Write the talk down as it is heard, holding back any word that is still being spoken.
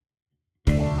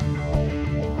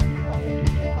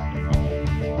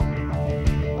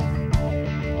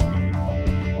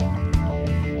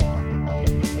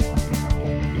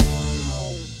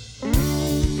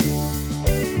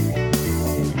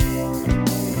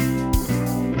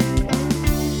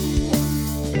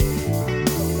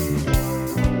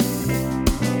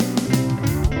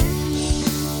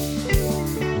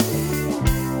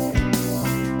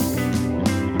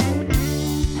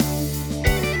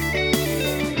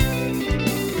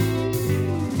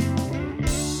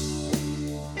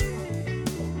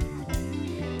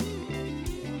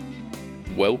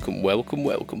welcome,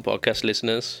 podcast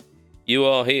listeners. You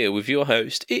are here with your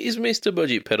host. It is Mr.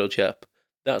 Budget Pedal Chap.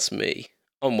 That's me.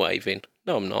 I'm waving.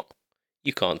 No, I'm not.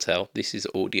 You can't tell. This is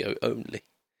audio only.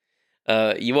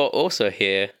 You are also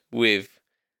here with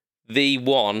the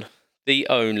one, the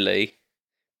only,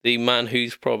 the man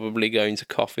who's probably going to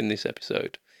cough in this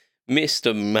episode,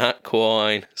 Mr. Matt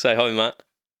Quine. Say hi, Matt.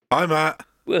 Hi, Matt.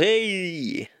 Well,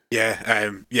 hey.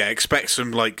 Yeah, expect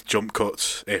some jump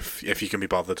cuts if you can be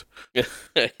bothered. Yeah,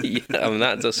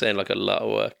 that does sound like a lot of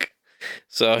work.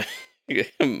 So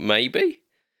maybe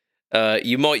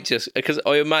you might just, because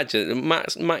I imagine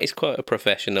Matt is quite a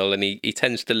professional, and he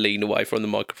tends to lean away from the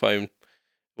microphone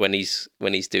when he's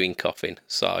doing coughing.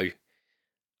 So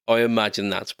I imagine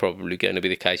that's probably going to be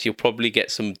the case. You'll probably get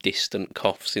some distant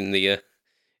coughs in the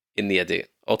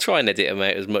edit. I'll try and edit them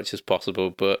out as much as possible,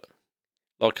 but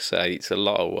like I say, it's a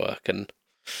lot of work, and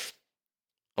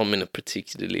I'm in a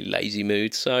particularly lazy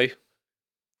mood. So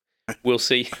we'll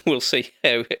see. We'll see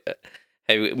how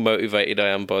motivated I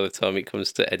am by the time it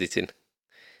comes to editing.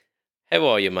 How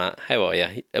are you, Matt? How are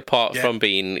you? Apart from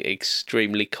being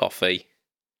extremely coffee,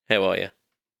 how are you?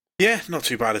 Yeah, not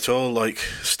too bad at all.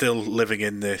 Still living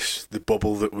in the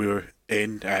bubble that we were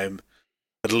in. Had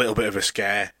a little bit of a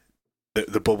scare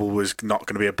that the bubble was not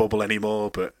going to be a bubble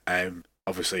anymore, but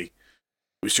obviously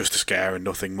it was just a scare and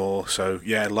nothing more. So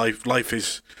yeah, life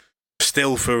is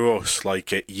still for us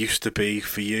like it used to be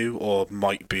for you, or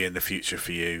might be in the future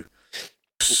for you.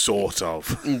 Sort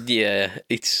of. Yeah,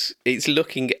 it's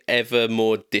looking ever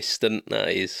more distant, that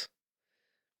is.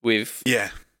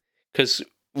 Because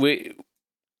we're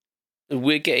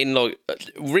getting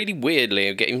really weirdly,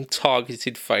 we're getting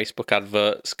targeted Facebook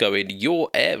adverts going,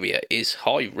 your area is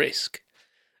high risk.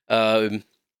 And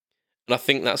I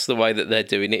think that's the way that they're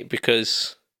doing it,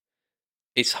 because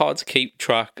it's hard to keep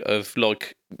track of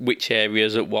which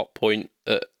areas at what point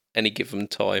at any given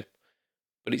time.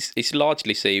 But it's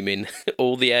largely seeming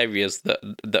all the areas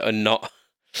that are not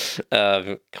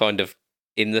kind of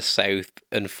in the south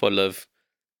and full of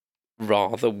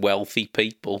rather wealthy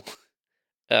people,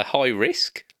 high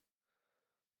risk.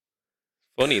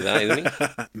 Funny that, isn't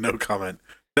it? No comment.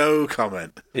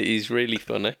 It is really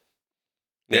funny.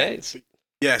 Yeah,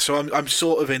 so I'm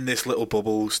sort of in this little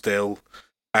bubble still.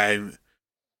 I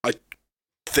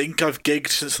think I've gigged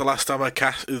since the last time I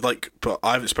cast, but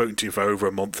I haven't spoken to you for over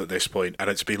a month at this point, and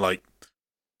it's been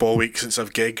 4 weeks since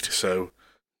I've gigged. So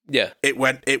yeah, it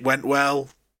went well.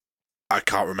 I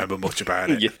can't remember much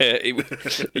about it. Yeah,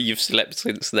 you've slept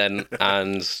since then,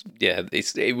 and yeah,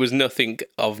 it was nothing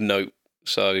of note.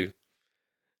 So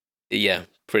yeah,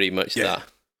 pretty much that.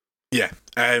 Yeah.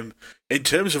 In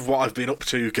terms of what I've been up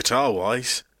to guitar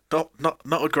wise, not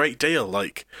a great deal.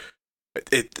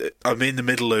 I'm in the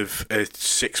middle of a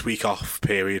 6-week off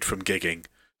period from gigging,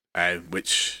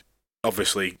 which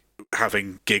obviously,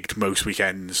 having gigged most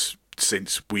weekends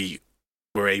since we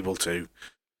were able to,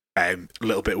 a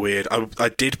little bit weird. I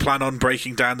did plan on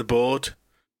breaking down the board.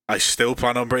 I still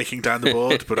plan on breaking down the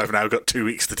board, but I've now got 2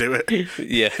 weeks to do it.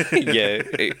 Yeah.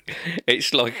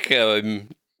 It's like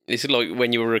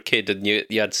when you were a kid and you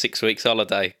had 6 weeks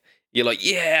holiday. You're like,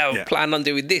 I plan on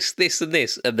doing this, and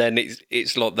this, and then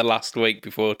it's like the last week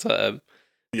before term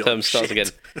starts again.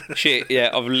 Shit, yeah,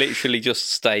 I've literally just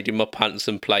stayed in my pants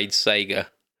and played Sega.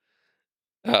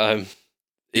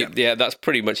 Yeah, that's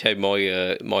pretty much how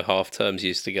my half terms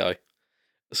used to go.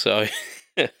 So,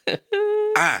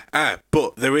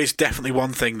 but there is definitely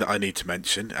one thing that I need to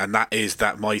mention, and that is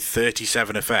that my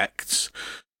 37 effects,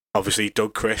 obviously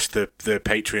Doug Chris, the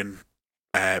Patreon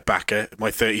backer,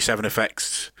 my 37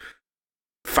 effects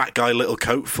Fat Guy Little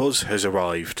Coat fuzz has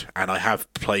arrived, and I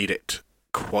have played it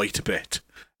quite a bit.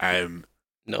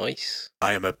 Nice.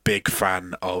 I am a big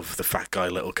fan of the Fat Guy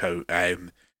Little Coat.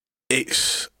 I'm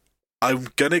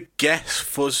gonna guess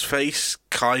Fuzz Face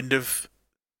kind of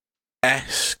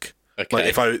esque. Okay.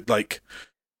 If I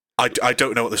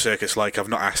don't know what the circuit's like. I've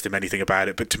not asked him anything about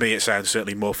it, but to me it sounds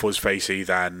certainly more Fuzz Facey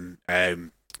than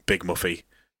Big Muffy,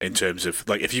 in terms of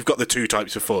if you've got the two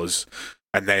types of fuzz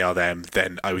and they are them,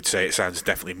 then I would say it sounds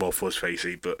definitely more Fuzz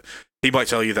Facey. But he might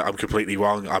tell you that I'm completely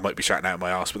wrong. I might be shouting out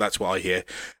my arse, but that's what I hear.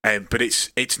 But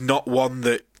it's not one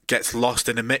that gets lost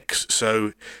in a mix,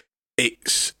 so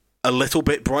it's a little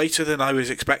bit brighter than I was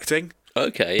expecting.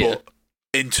 Okay, but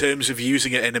in terms of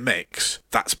using it in a mix,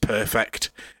 that's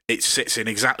perfect. It sits in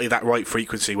exactly that right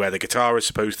frequency where the guitar is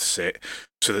supposed to sit,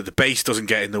 so that the bass doesn't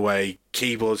get in the way,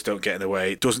 keyboards don't get in the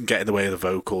way, it doesn't get in the way of the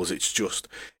vocals.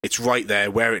 It's right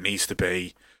there where it needs to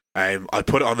be. I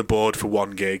put it on the board for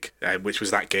one gig, which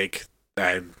was that gig,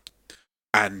 and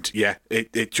yeah,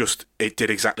 it did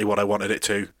exactly what I wanted it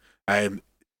to.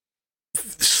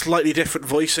 slightly different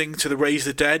voicing to the Raise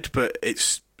the Dead, but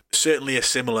it's certainly a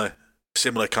similar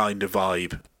kind of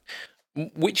vibe.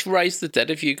 Which Raise the Dead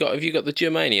have you got? Have you got the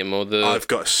germanium or the? I've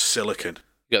got Silicon.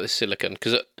 You got the silicon,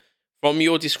 because from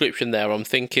your description there, I'm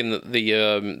thinking that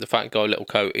the Fat Guy Little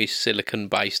Coat is silicon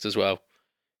based as well,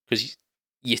 because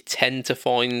you tend to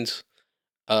find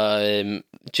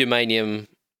germanium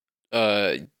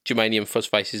fuzz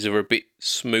faces are a bit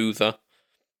smoother,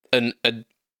 and the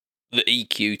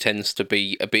EQ tends to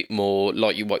be a bit more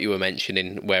like what you were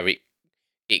mentioning, where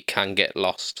it can get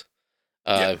lost.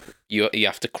 You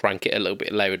have to crank it a little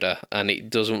bit louder, and it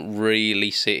doesn't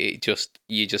really sit.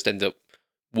 You just end up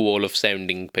wall of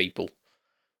sounding people.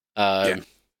 But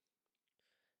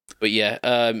yeah,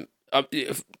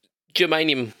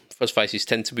 germanium fuzz faces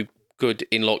tend to be good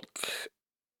in like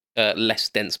less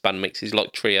dense band mixes,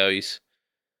 like trios.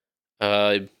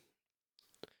 But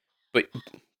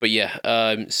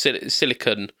yeah,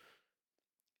 silicon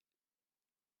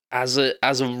as a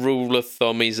rule of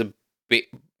thumb is a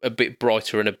bit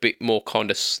brighter and a bit more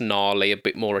kind of snarly, a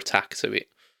bit more attack to it.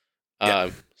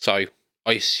 So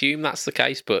I assume that's the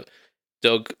case, but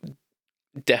Doug,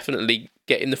 definitely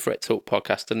get in the Fret Talk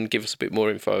podcast and give us a bit more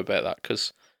info about that,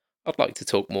 because I'd like to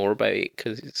talk more about it,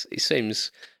 because it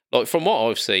seems like, from what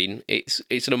I've seen, it's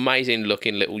an amazing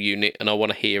looking little unit, and I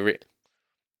want to hear it.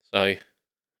 So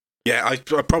yeah, I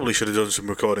probably should have done some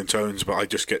recording tones, but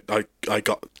I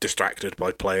got distracted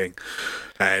by playing.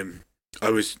 I've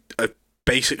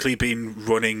basically been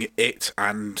running it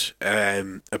and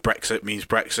a Brexit means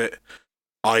Brexit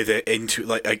either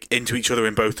into each other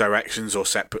in both directions, or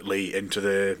separately into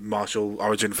the Marshall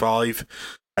Origin 5,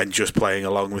 and just playing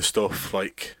along with stuff,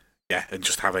 and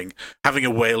just having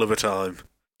a whale of a time.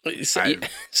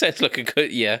 Sounds like a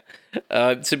good, yeah.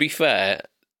 To be fair,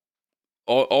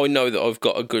 I know that I've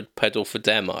got a good pedal for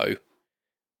demo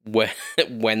when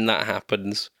that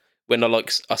happens, when I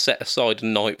set aside a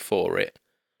night for it.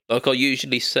 Like, I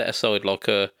usually set aside like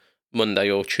a Monday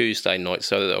or Tuesday night,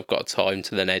 so that I've got time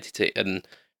to then edit it, and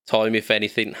time if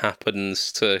anything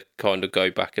happens to kind of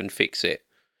go back and fix it.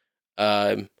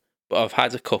 But I've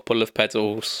had a couple of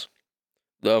pedals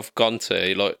that I've gone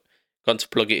to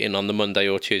plug it in on the Monday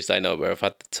or Tuesday night, where I've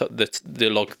had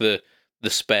the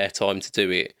spare time to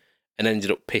do it, and ended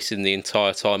up pissing the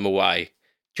entire time away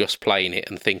just playing it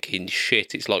and thinking,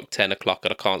 shit, it's like 10 o'clock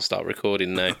and I can't start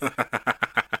recording now.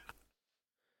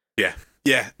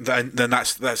 Yeah. Then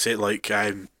that's it. Like,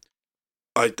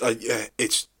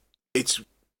 it's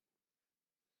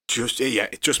just,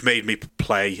 it just made me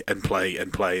play and play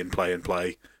and play and play and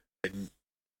play. And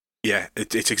yeah,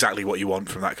 it's exactly what you want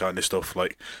from that kind of stuff.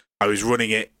 Like, I was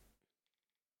running it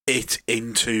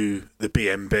into the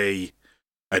BMB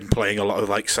and playing a lot of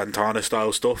like Santana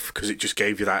style stuff, because it just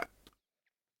gave you that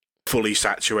fully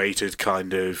saturated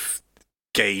kind of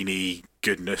gainy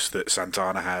goodness that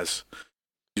Santana has.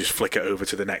 You just flick it over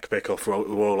to the neck pickup,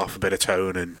 roll off a bit of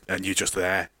tone, and you're just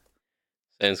there.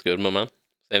 Sounds good, my man.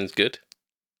 Sounds good.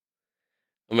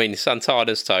 I mean,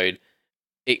 Santana's tone,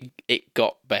 it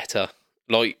got better.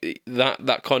 Like,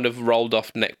 that kind of rolled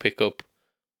off neck pickup,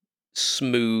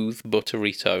 smooth,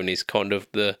 buttery tone is kind of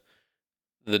the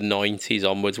 90s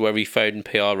onwards, where he found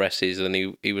PRSs,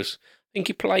 and he was, I think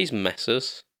he plays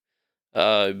Messers.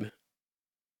 I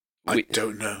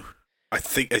don't know. I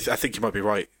think you might be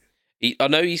right. I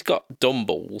know he's got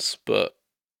Dumbles, but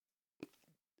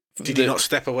did he not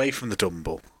step away from the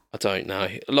Dumble? I don't know.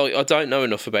 Like, I don't know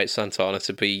enough about Santana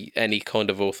to be any kind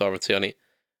of authority on it.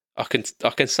 I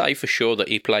can say for sure that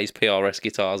he plays PRS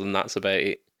guitars, and that's about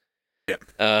it. Yeah.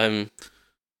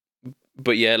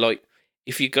 But yeah, like,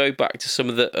 if you go back to some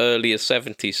of the earlier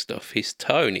 70s stuff, his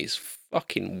tone is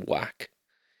fucking whack.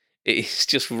 It's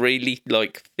just really,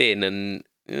 like, thin, and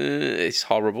it's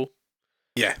horrible.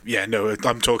 Yeah, no,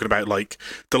 I'm talking about like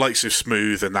the likes of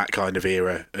Smooth and that kind of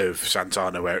era of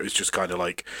Santana, where it was just kind of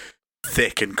like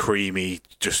thick and creamy,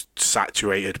 just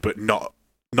saturated, but not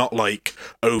like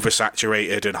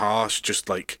oversaturated and harsh. Just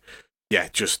like, yeah,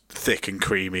 just thick and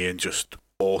creamy and just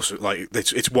awesome. Like,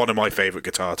 it's one of my favorite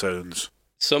guitar tones.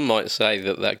 Some might say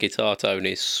that guitar tone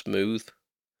is smooth.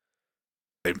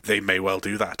 They may well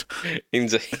do that.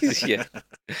 Indeed, yeah.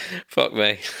 Fuck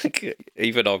me.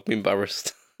 Even I'm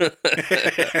embarrassed. But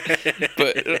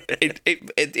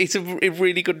it's a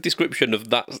really good description of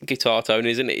that guitar tone,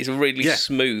 isn't it? It's a really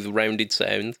smooth, rounded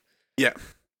sound. Yeah.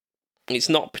 It's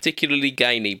not particularly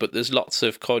gainy, but there's lots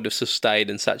of kind of sustain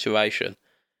and saturation.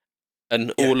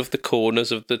 And all of the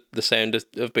corners of the sound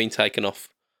have been taken off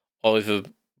either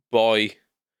by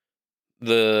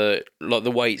the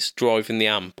way it's driving the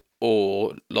amp,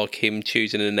 or like him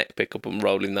choosing a neck pickup and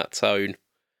rolling that tone.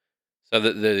 so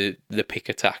that the pick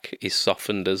attack is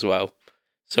softened as well.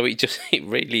 So it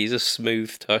really is a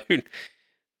smooth tone,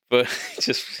 but it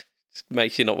just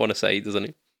makes you not want to say it, doesn't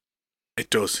it? It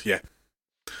does, yeah.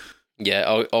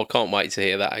 Yeah, I can't wait to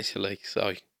hear that actually.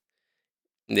 So,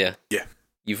 yeah,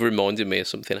 you've reminded me of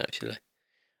something actually.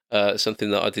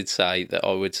 Something that I did say that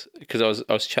I would, because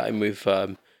I was chatting with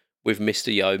Mr.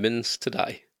 Yeomans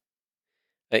today.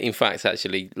 In fact,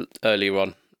 actually, earlier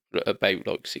on, about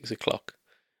like 6 o'clock,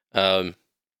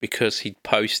 because he'd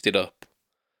posted up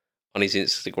on his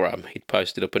Instagram, he'd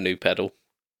posted up a new pedal.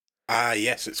 Ah,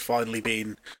 yes, it's finally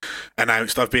been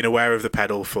announced. I've been aware of the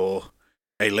pedal for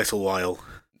a little while.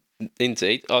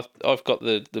 Indeed, I've got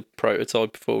the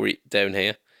prototype for it down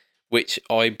here, which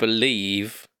I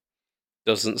believe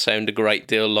doesn't sound a great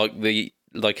deal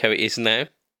like how it is now.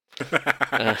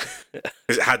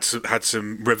 It had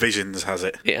some revisions, has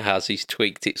it? It has. He's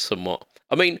tweaked it somewhat.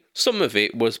 I mean, some of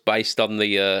it was based on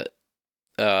the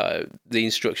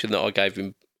instruction that I gave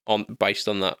him based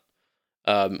on that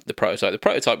the prototype. The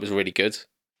prototype was really good,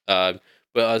 but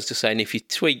I was just saying if you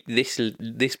tweak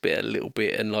this bit a little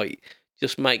bit and like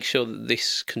just make sure that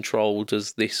this control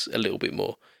does this a little bit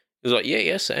more. He was like,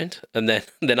 yeah, sound. And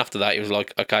then after that, he was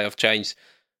like, okay, I've changed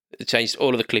all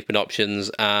of the clipping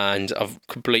options and I've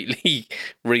completely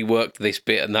reworked this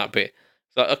bit and that bit.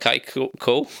 It's like, okay,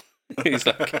 cool. He's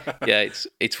like, yeah,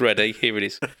 it's ready. Here it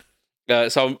is.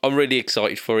 So I'm really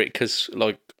excited for it because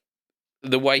like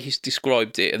the way he's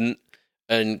described it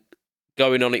and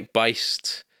going on it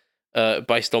based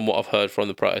on what I've heard from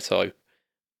the prototype,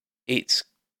 it's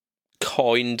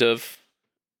kind of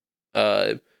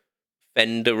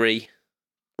Fendery,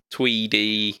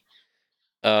 tweedy,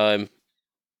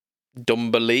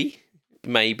 Dumbly,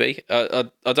 maybe. I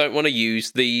don't want to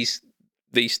use these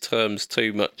terms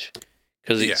too much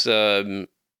because it's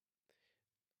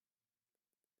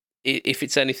if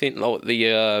it's anything like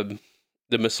the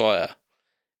Messiah,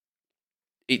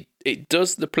 it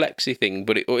does the plexi thing,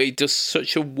 but it does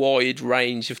such a wide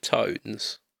range of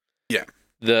tones. Yeah,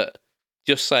 that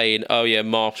just saying, oh yeah,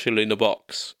 Marshall in a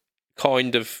box,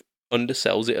 kind of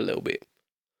undersells it a little bit.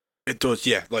 It does,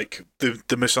 yeah. Like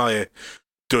the Messiah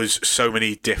does so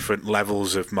many different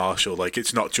levels of Marshall. Like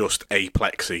it's not just a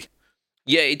plexi.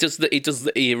 Yeah, it does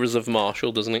the eras of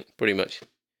Marshall, doesn't it? Pretty much.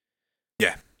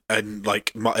 Yeah, and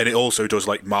it also does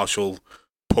like Marshall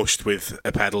pushed with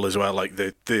a pedal as well. Like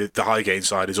the high gain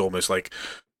side is almost like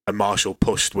a Marshall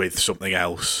pushed with something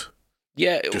else.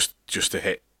 Yeah, just to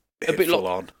hit a bit full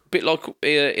like, on. A bit like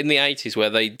in the 80s where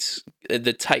they'd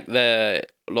take their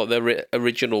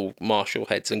original Marshall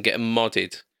heads and get them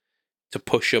modded to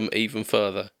push them even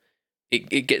further.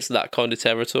 It gets that kind of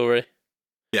territory.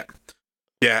 Yeah,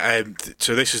 yeah.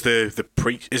 So this is the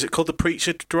is it called the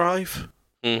Preacher Drive?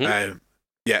 Mm-hmm.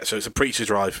 Yeah. So it's a Preacher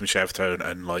Drive from Chevtone,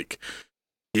 and like,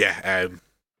 yeah,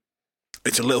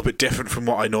 it's a little bit different from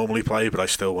what I normally play, but I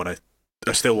still want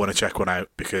to check one out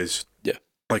because, yeah,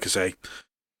 like I say,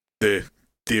 the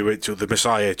original, the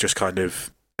Messiah just kind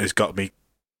of has got me.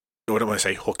 I don't want to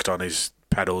say hooked on his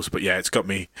pedals, but yeah, it's got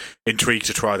me intrigued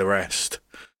to try the rest.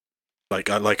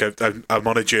 I'm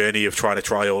on a journey of trying to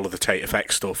try all of the Tate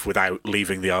Effect stuff without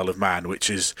leaving the Isle of Man, which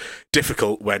is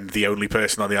difficult when the only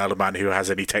person on the Isle of Man who has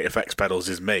any Tate Effects pedals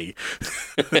is me.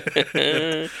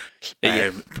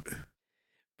 Yeah.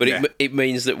 But yeah. It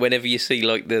means that whenever you see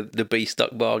like the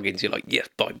B-Stock bargains, you're like, yes,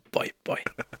 buy.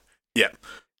 Yeah.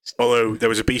 Although there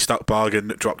was a B-Stock bargain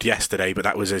that dropped yesterday, but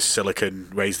that was a Silicon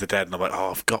Raise the Dead, and I'm like,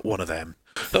 oh, I've got one of them.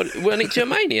 Weren't it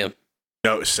germanium?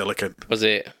 No, it was silicon. Was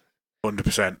it?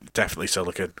 100%, definitely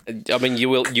silicon. I mean, you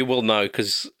will know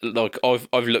because like I've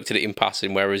looked at it in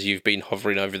passing, whereas you've been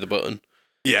hovering over the button.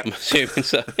 Yeah, I'm assuming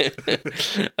so.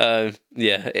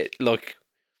 Yeah,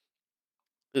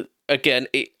 again,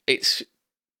 it's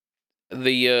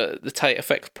the Tate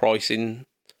Effect pricing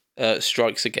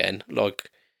strikes again. Like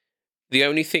the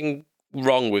only thing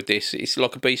wrong with this, it's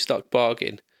like a B-Stock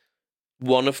bargain.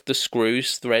 One of the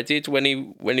screws threaded when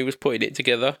he was putting it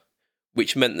together,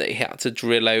 which meant that he had to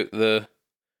drill out the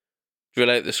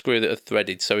screw that had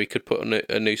threaded so he could put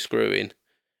a new screw in,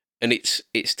 and it's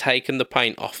taken the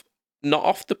paint off, not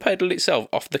off the pedal itself,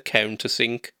 off the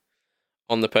countersink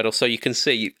on the pedal, so you can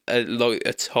see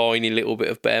a tiny little bit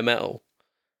of bare metal,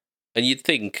 and you'd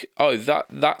think, oh,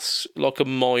 that's like a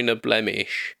minor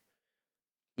blemish,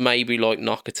 maybe like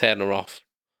knock a tenner off.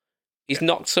 He's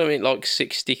knocked something like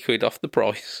 60 quid off the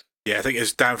price. Yeah, I think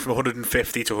it's down from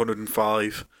 150 to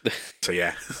 105. So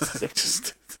yeah,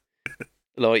 just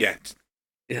like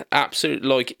yeah, absolutely.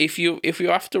 Like if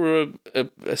you're after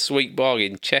a sweet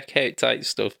bargain, check out Tate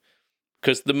stuff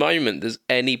because the moment there's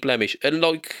any blemish, and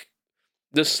like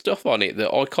there's stuff on it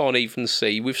that I can't even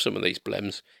see with some of these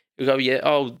blems. You go, yeah,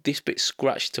 oh, this bit's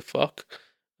scratched to fuck.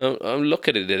 I'm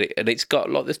looking at it, and it's got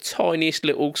like the tiniest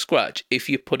little scratch if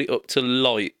you put it up to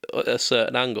light at a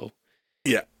certain angle.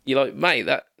 Yeah. You're like, mate,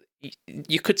 that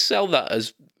you could sell that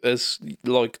as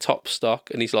like top stock.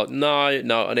 And he's like, no,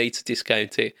 I need to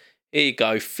discount it. Here you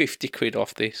go, 50 quid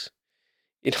off this.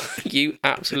 You know, you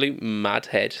absolute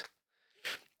madhead.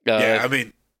 Yeah, I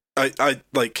mean,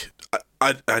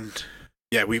 and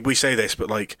yeah, we say this, but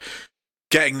like,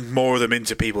 getting more of them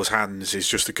into people's hands is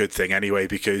just a good thing anyway,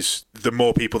 because the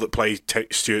more people that play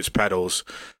Stuart's pedals,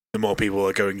 the more people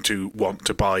are going to want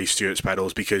to buy Stuart's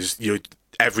pedals, because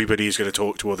everybody is going to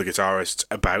talk to other guitarists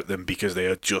about them because they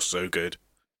are just so good.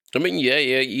 I mean, yeah.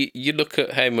 You look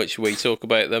at how much we talk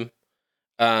about them,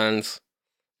 and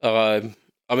I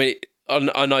mean,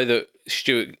 I know that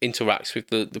Stuart interacts with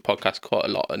the podcast quite a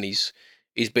lot, and he's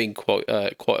been quite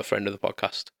a friend of the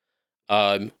podcast.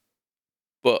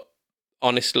 But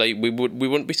honestly, we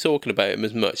wouldn't be talking about him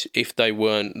as much if they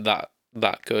weren't that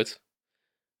good.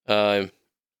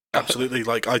 Absolutely,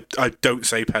 like I don't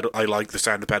say pedal. I like the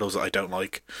sound of pedals that I don't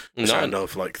like the sound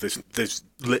of. Like there's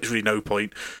literally no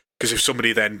point, because if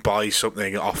somebody then buys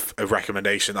something off a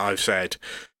recommendation that I've said,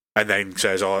 and then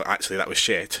says, "Oh, actually that was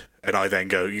shit," and I then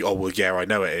go, "Oh well, yeah, I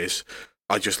know it is,"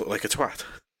 I just look like a twat.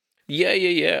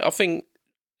 Yeah. I think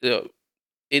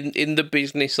in the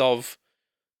business of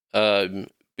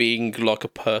being like a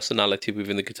personality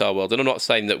within the guitar world, and I'm not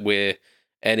saying that we're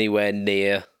anywhere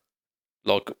near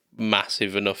like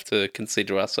massive enough to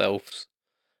consider ourselves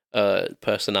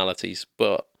personalities,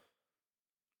 but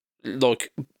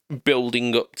like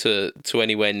building up to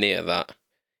anywhere near that,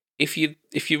 if your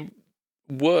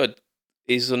word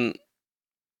isn't,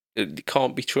 it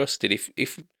can't be trusted.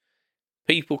 If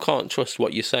people can't trust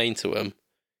what you're saying to them,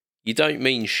 you don't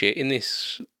mean shit in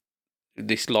this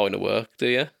line of work, do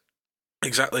you?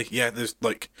 Exactly. Yeah. There's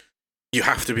like, you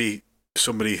have to be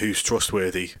somebody who's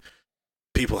trustworthy.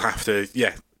 People have to,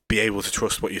 be able to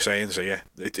trust what you're saying. So yeah,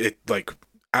 it like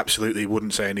absolutely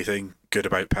wouldn't say anything good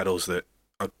about pedals that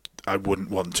I wouldn't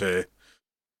want to.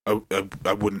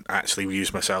 I wouldn't actually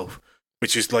use myself.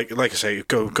 Which is like I say,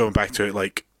 going back to it,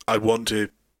 like I want to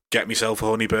get myself a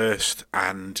Honeyburst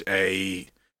and a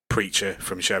Preacher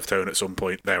from Chevtone at some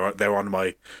point. They're on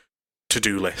my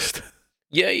to-do list.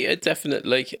 Yeah,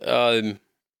 definitely. I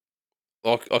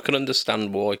can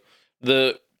understand why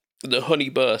the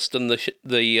Honeyburst and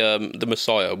the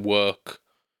Messiah work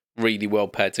really well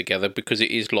paired together, because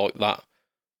it is like that,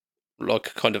 like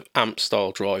a kind of amp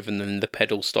style drive and then the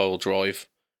pedal style drive,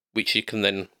 which you can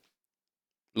then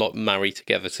like marry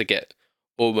together to get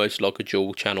almost like a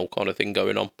dual channel kind of thing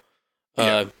going on.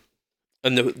 Yeah.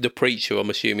 And the Preacher,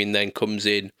 I'm assuming, then comes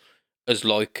in as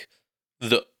like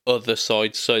the other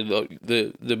side. So like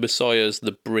the Messiah's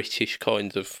the British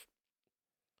kind of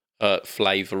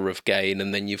flavour of gain,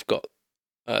 and then you've got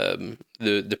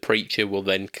the Preacher will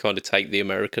then kind of take the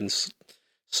American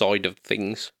side of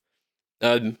things.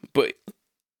 But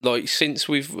like since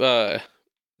I've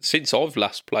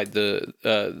last played the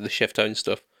Chevtone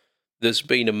stuff, there's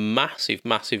been a massive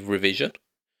revision.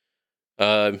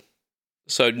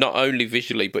 So not only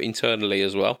visually but internally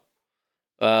as well.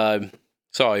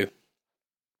 So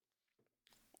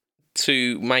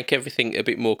to make everything a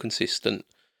bit more consistent,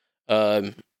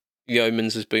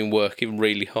 Yeomans has been working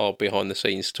really hard behind the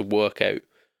scenes to work out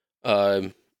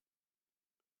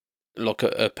like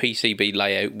a PCB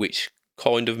layout which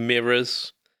kind of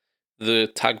mirrors the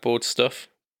tagboard stuff,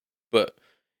 but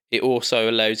it also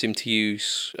allows him to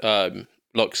use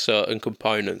like certain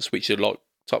components which are like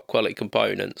top quality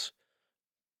components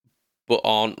but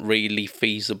aren't really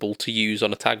feasible to use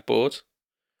on a tagboard.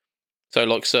 So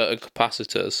like certain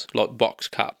capacitors, like box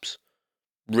caps,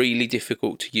 really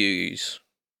difficult to use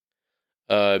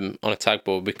on a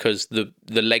tagboard because the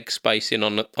leg spacing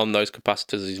on those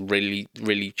capacitors is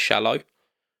really shallow,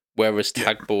 whereas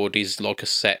tagboard is like a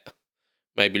set,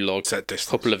 maybe like a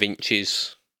couple of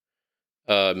inches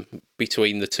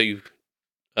between the two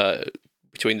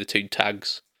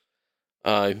tags.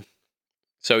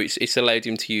 So it's allowed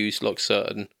him to use like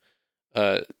certain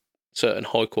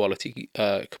high quality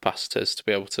capacitors to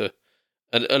be able to,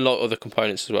 and a lot of other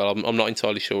components as well. I'm not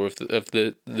entirely sure of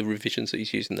the revisions that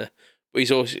he's using there, but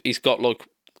he's got like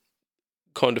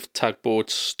kind of tagboard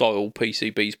style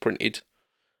PCBs printed,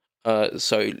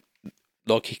 so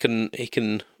like he can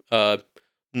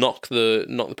knock the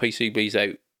PCBs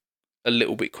out a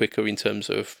little bit quicker in terms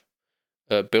of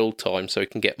build time, so he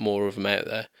can get more of them out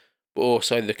there, but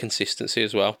also the consistency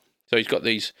as well. So he's got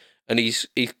these, and he's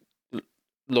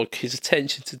like his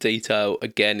attention to detail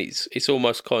again. It's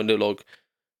almost kind of like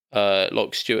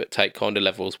like Stuart Tate kind of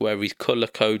levels, where he's color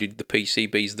coded the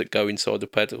PCBs that go inside the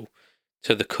pedal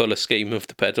to the color scheme of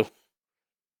the pedal,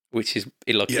 which is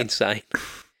like insane.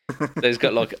 So he's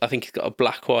got I think he's got a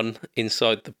black one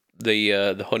inside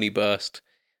the Honey Burst.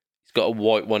 He's got a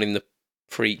white one in the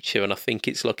Preacher, and I think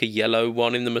it's like a yellow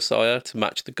one in the Messiah to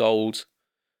match the gold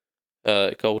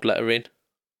lettering.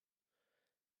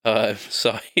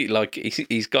 So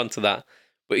he's gone to that,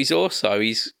 but he's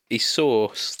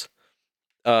sourced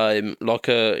like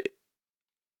a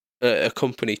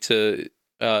company to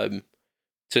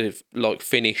like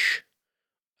finish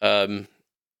the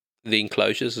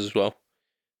enclosures as well.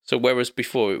 So whereas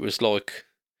before it was like,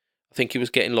 I think he was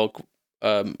getting like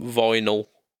vinyl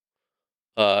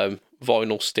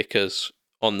stickers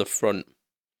on the front,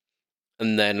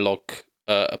 and then like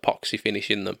epoxy finish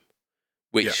in them,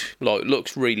 which like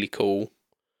looks really cool.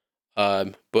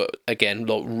 But again,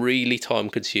 like really time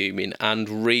consuming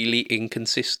and really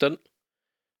inconsistent.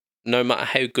 No matter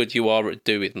how good you are at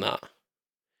doing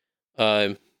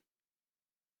that,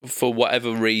 for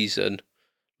whatever reason,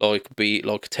 like be it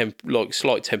like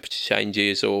slight temperature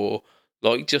changes or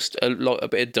like just a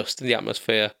bit of dust in the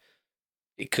atmosphere,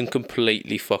 it can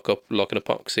completely fuck up like an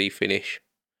epoxy finish.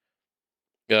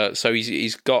 So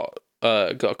he's got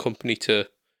a company to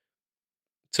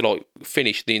like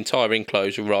finish the entire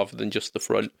enclosure rather than just the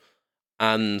front,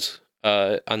 and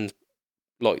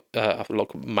like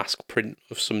mask print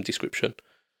of some description,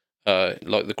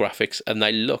 like the graphics, and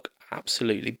they look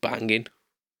absolutely banging.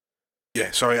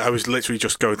 Yeah, sorry, I was literally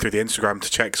just going through the Instagram to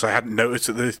check because I hadn't noticed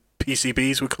that the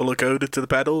PCBs were color coded to the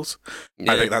pedals.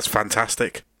 Yeah. I think that's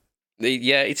fantastic.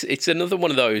 Yeah, it's another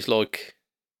one of those like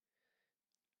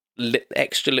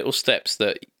extra little steps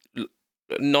that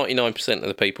 99% of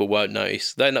the people won't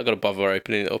notice. They're not going to bother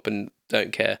opening it up and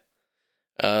don't care.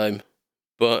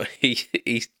 But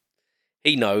he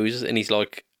knows, and he's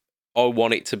like, I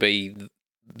want it to be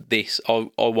this. I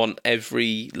want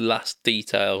every last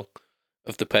detail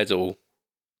of the pedal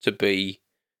to be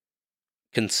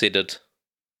considered.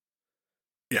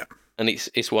 Yeah, and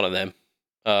it's one of them.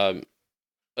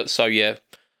 So yeah,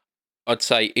 I'd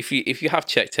say if you have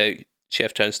checked out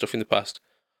Chef Tone stuff in the past,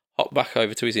 hop back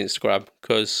over to his Instagram,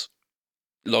 because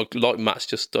like Matt's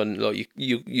just done, like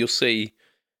you'll see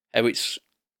how it's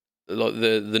like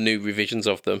the new revisions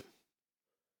of them.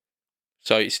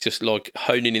 So it's just like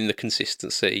honing in the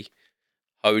consistency,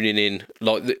 honing in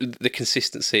like the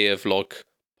consistency of like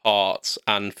parts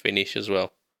and finish as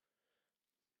well.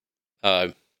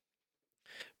 But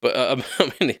I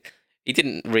mean, he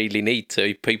didn't really need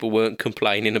to. People weren't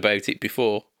complaining about it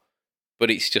before,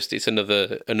 but it's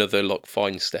another like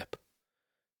fine step.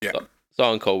 Yeah. So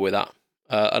I'm cool with that,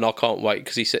 and I can't wait,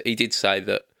 because he did say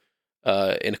that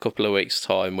in a couple of weeks'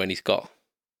 time, when he's got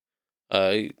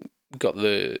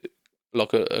the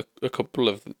like a couple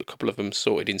of them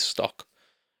sorted in stock,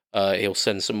 he'll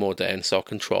send some more down so I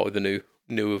can try the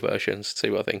newer versions, see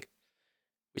what I think,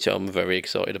 which I'm very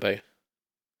excited about.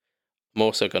 I'm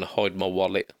also going to hide my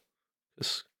wallet,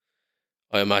 because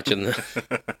I imagine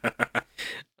that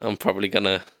I'm probably going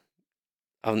to.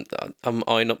 I'm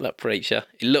eyeing up that Preacher.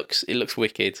 It looks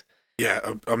wicked. Yeah,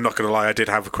 I'm not going to lie. I did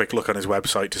have a quick look on his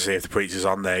website to see if the Preacher's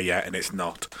on there yet, and it's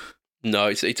not. No,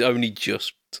 it's only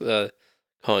just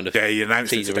kind of. Yeah, he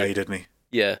announced it today, didn't he?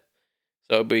 Yeah,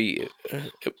 so it'll be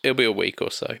a week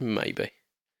or so, maybe.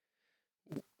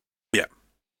 Yeah.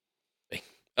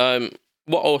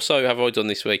 What also have I done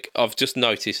this week? I've just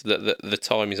noticed that the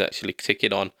time is actually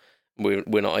ticking on.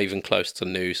 We're not even close to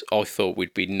news. I thought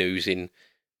we'd be newsing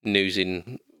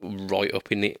right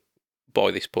up in it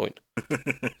by this point.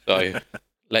 So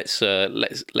let's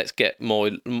get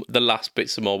the last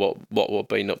bits of more what we've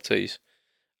been up to.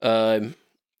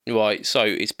 Right, so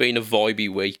it's been a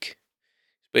vibey week.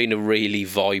 It's been a really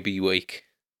vibey week.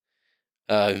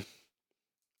 So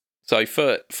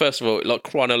first of all, like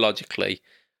chronologically,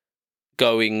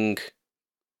 going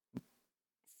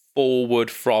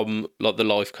forward from like the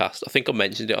live cast, I think I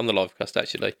mentioned it on the live cast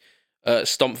actually.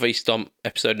 Stomp v Stomp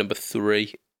episode number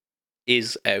 3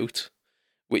 is out,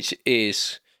 which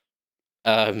is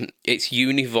it's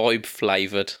Univibe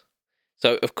flavoured.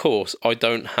 So of course I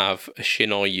don't have a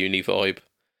Shinai Univibe.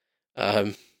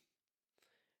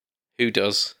 Who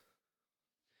does?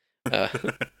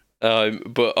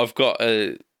 But I've got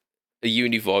a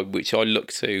Univibe which I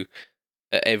look to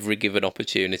at every given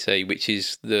opportunity, which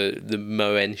is the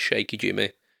Moen Shaky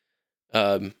Jimmy.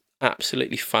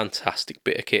 Absolutely fantastic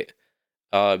bit of kit.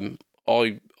 I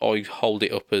hold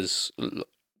it up as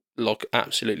like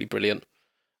absolutely brilliant.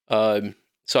 So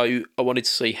I wanted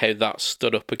to see how that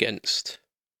stood up against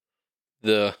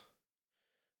the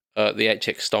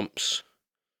HX Stomps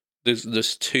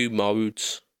there's two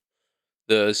modes.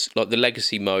 There's like the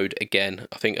legacy mode again.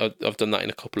 I think I've done that in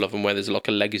a couple of them where there's like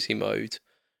a legacy mode,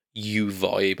 U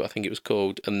Vibe, I think it was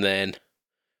called, and then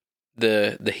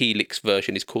the Helix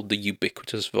version is called the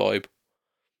Ubiquitous Vibe.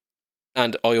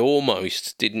 And I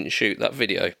almost didn't shoot that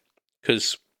video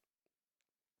because,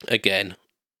 again,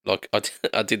 like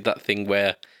I did that thing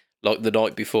where, like the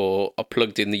night before, I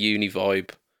plugged in the Uni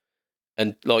Vibe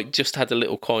and like just had a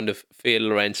little kind of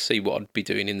feel around to see what I'd be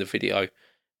doing in the video.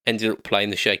 Ended up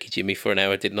playing the Shaky Jimmy for an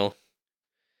hour, didn't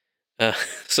I?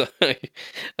 So,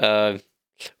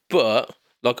 but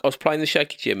like I was playing the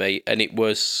Shaky Jimmy, and it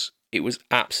was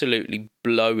absolutely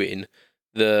blowing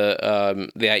the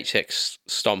HX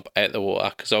Stomp out the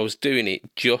water because I was doing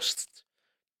it just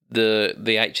the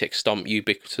HX Stomp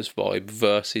Ubiquitous Vibe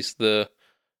versus the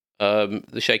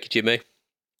Shaky Jimmy.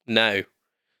 Now,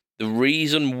 the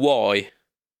reason why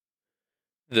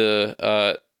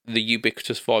the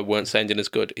Ubiquitous Vibe weren't sounding as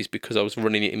good is because I was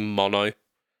running it in mono.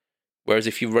 Whereas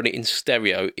if you run it in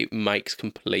stereo, it makes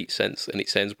complete sense and it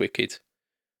sounds wicked.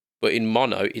 But in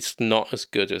mono, it's not as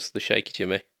good as the Shaky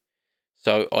Jimmy.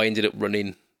 So I ended up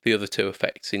running the other two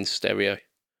effects in stereo.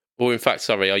 Or in fact,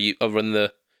 sorry, I run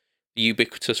the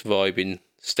Ubiquitous Vibe in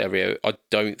stereo. I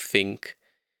don't think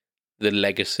the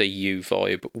Legacy U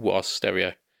Vibe was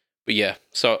stereo. But yeah,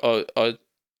 so I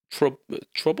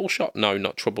troubleshot? No,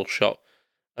 not troubleshot.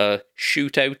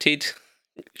 Shootouted?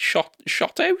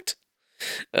 Shot out?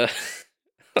 I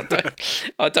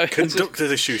don't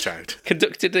conducted a shootout.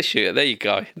 Conducted a shootout. There you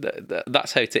go.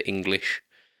 That's how to English.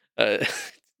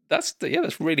 That's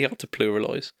really hard to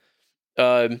pluralize.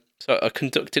 So I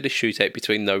conducted a shootout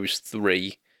between those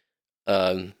three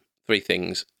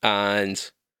things,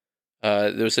 and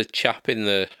there was a chap in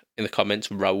the comments,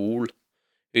 Raoul,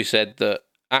 who said that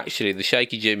actually the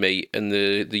Shaky Jimmy and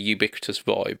the Ubiquitous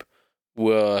Vibe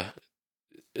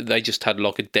they just had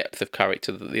like a depth of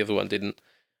character that the other one didn't.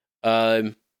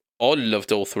 I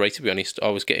loved all three, to be honest. I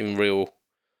was getting real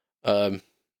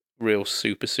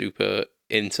super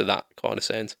into that kind of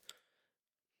sound.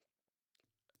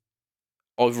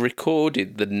 I've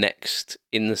recorded the next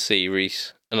in the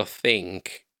series, and I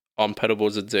think on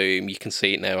Pedalboards of Doom you can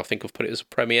see it now. I think I've put it as a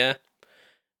premiere,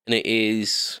 and it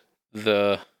is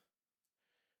the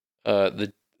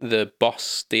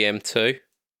Boss DM2.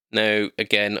 Now,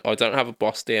 again, I don't have a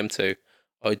Boss DM2.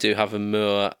 I do have a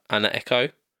Mooer and an Echo,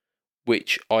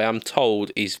 which I am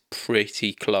told is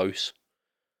pretty close.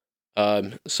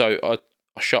 So I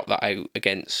shot that out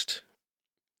against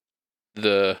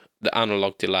the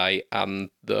analog delay and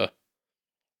the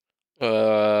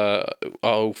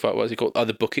what was it called?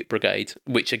 The Bucket Brigade,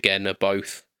 which again are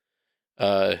both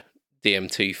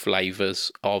DMT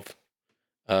flavors of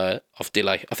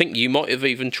delay. I think you might have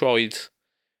even tried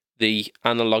the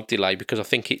analog delay because I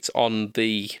think it's on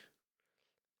the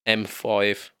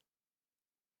M5.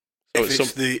 So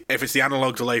if it's the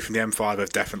analog delay from the M5, I've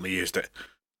definitely used it.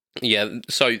 Yeah,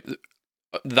 so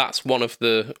that's one of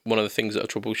the things that I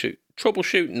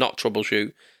troubleshoot, not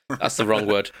troubleshoot. That's the wrong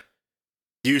word.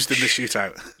 Used in the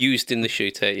shootout. Used in the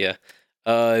shootout, yeah.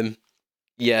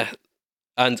 Yeah,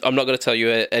 and I'm not going to tell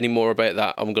you any more about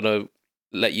that. I'm going to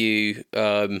let you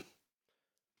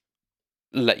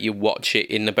watch it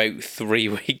in about 3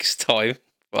 weeks' time.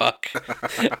 Fuck.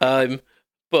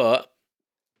 But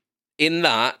in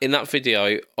that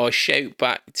video, I shout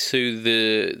back to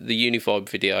the Uni Vibe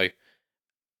video,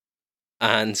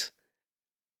 and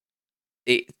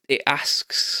it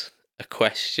asks a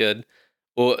question,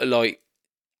 or like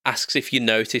asks if you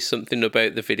notice something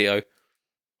about the video.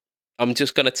 I'm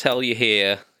just going to tell you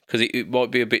here because it might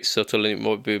be a bit subtle and it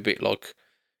might be a bit like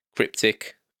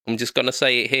cryptic. I'm just going to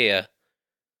say it here.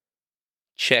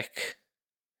 Check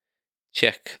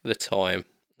the time,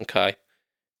 okay?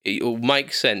 It will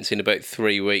make sense in about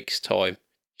 3 weeks' time.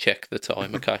 Check the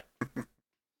time, okay?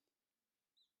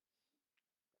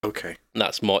 Okay.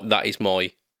 That is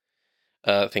my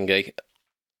thingy.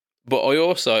 But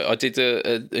I did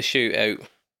a shootout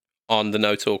on the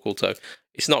No Talk Alto.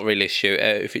 It's not really a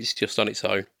shootout if it's just on its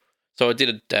own. So I did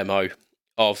a demo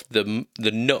of the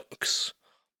Nux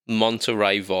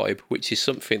Monterey Vibe, which is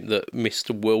something that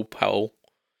Mr. Will Powell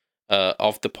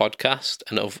of the podcast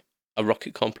and of a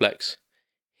Rocket Complex,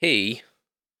 he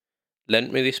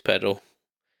lent me this pedal.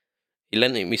 He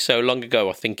lent it me so long ago,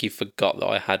 I think he forgot that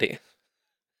I had it.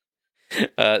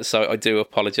 So I do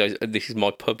apologise. This is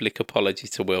my public apology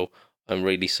to Will. I'm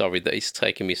really sorry that it's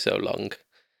taken me so long.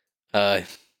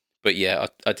 But yeah,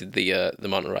 I did the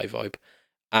Monterey Vibe,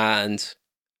 and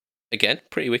again,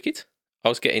 pretty wicked. I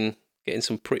was getting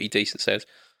some pretty decent sounds.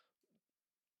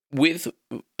 with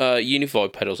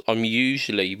Univibe pedals, I'm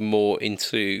usually more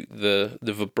into the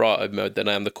vibrato mode than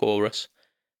I am the chorus.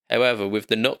 However, with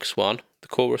the Nux one, the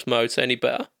chorus mode's any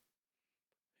better.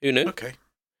 Who knew? Okay.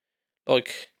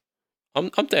 Like, I'm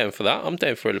down for that. I'm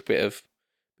down for a bit of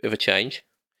a change.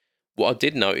 What I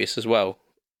did notice as well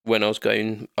when I was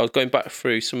going back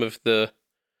through some of the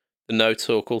no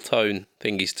talk all tone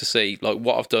thingies to see like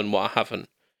what I've done, what I haven't.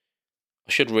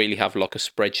 I should really have like a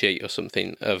spreadsheet or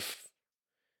something of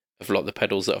like the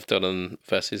pedals that I've done and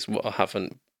versus what I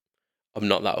haven't. I'm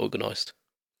not that organised.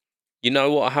 You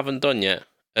know what I haven't done yet,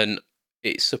 and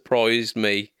it surprised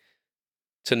me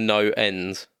to no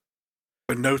end.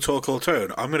 But no talk all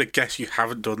tone. I'm going to guess you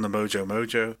haven't done the Mojo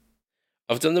Mojo.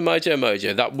 I've done the Mojo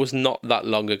Mojo. That was not that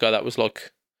long ago. That was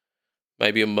like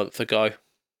maybe a month ago.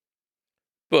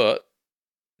 But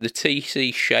the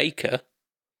TC Shaker,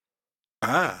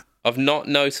 I've not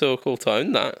no talk all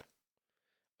tone that.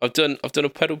 I've done a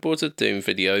Pedal Boards of Doom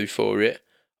video for it.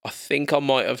 I think I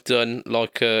might have done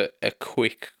like a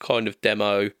quick kind of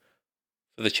demo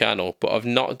for the channel, but I've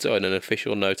not done an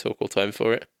official no talk all tone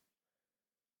for it.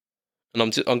 And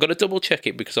I'm going to double check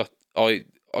it because I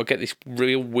get this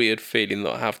real weird feeling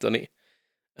that I have done it.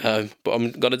 But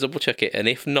I'm going to double check it, and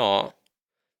if not,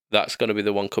 that's going to be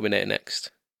the one coming out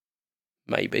next.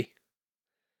 Maybe.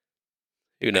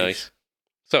 Who knows? Nice.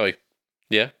 So,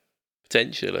 yeah,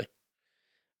 potentially.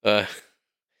 And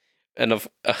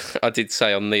I did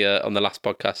say on the last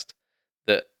podcast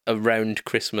that around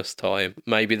Christmas time,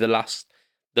 maybe the last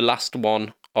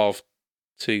one of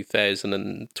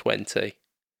 2020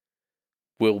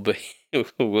 will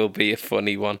be a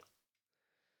funny one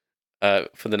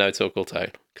for the No Talk All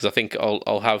Tone, because I think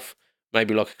I'll have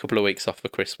maybe like a couple of weeks off for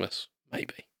Christmas.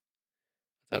 Maybe,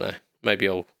 I don't know. Maybe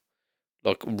I'll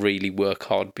like really work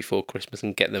hard before Christmas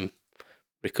and get them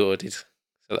recorded so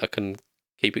that I can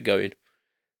keep it going.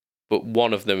 But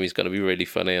one of them is going to be really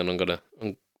funny, and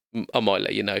I might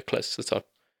let you know close to the time.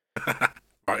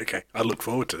 Right, okay. I look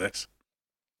forward to this.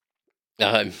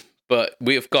 But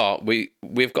we've got a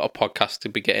podcast to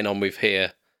be getting on with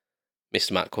here,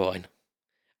 Mr. Matt Quine,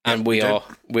 and we are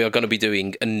going to be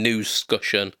doing a news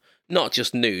discussion, not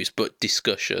just news but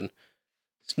discussion,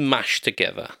 smashed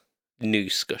together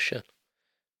news discussion.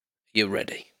 You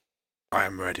ready? I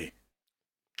am ready.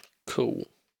 Cool.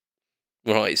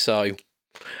 Right, so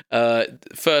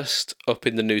first up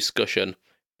in the news discussion,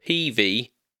 Peavey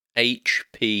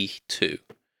HP2.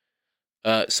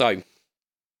 So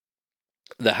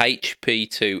the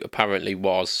HP2 apparently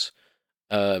was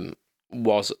a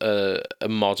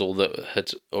model that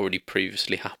had already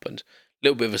previously happened. A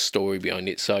little bit of a story behind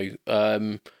it. So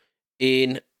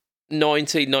in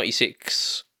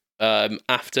 1996,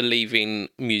 after leaving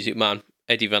Music Man,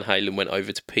 Eddie Van Halen went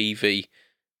over to Peavey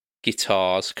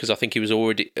Guitars, because I think he was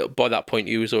already, by that point,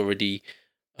 he was already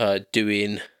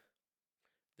doing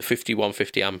the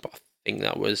 5150 amp. I think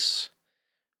that was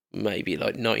maybe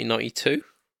like 1992.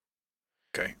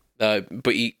 Okay.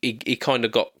 But he kind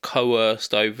of got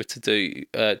coerced over to do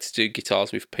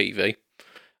guitars with Peavey,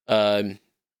 and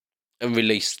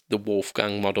released the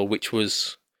Wolfgang model, which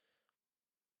was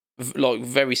like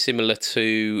very similar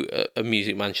to a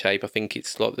Music Man shape. I think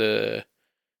it's like the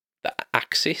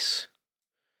Axis,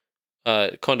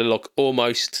 kind of like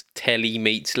almost Telly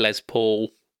meets Les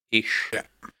Paul ish. Yeah.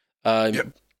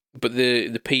 Yep. But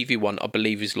the Peavey one, I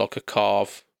believe, is like a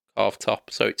carve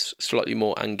top, so it's slightly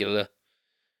more angular.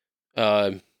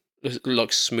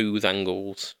 Like smooth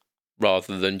angles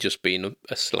rather than just being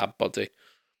a slab body.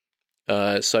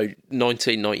 So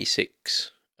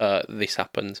 1996, this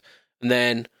happened, and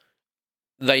then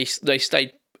they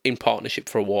stayed in partnership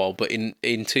for a while. But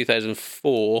in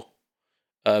 2004,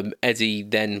 Eddie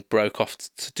then broke off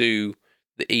to do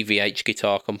the EVH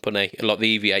Guitar Company, like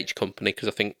the EVH company, because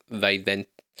I think they then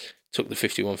took the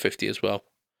 5150 as well.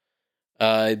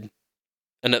 And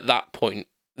at that point,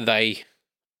 they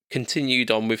continued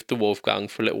on with the Wolfgang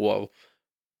for a little while,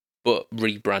 but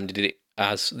rebranded it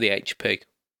as the HP,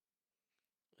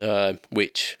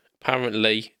 which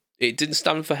apparently it didn't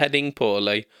stand for Heading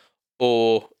Poorly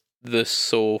or the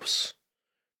sauce,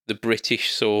 the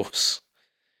British sauce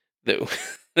that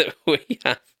we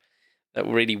have, that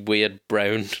really weird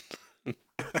brown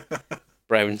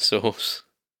sauce.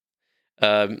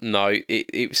 No,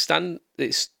 it's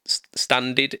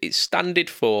standard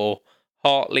for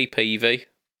Hartley Peavey.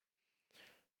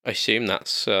 I assume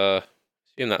that's the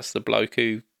bloke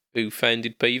who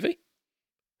founded Peavey.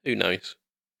 Who knows?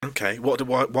 Okay.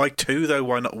 Why two though?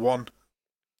 Why not one?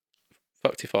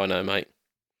 Fucked if I know, mate.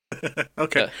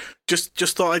 Okay.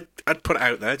 Just thought I'd put it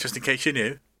out there just in case you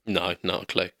knew. No, not a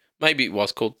clue. Maybe it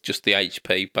was called just the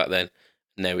HP back then.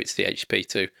 Now it's the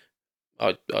HP2.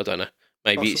 I don't know.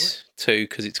 Maybe it's 2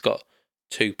 because it's got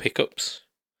 2 pickups.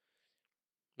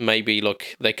 Maybe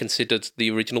like they considered the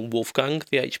original Wolfgang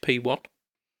the HP one.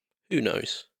 Who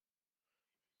knows?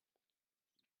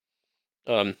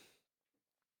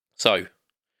 So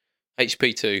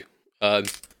HP2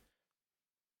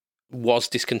 was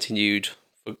discontinued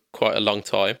for quite a long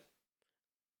time.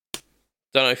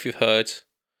 Don't know if you've heard,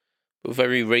 but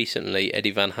very recently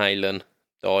Eddie Van Halen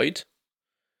died.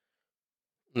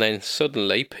 And then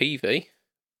suddenly PV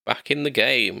back in the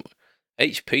game.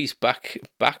 HP's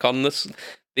back on this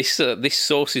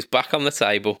source is back on the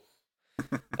table.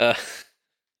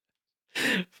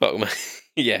 Fuck me.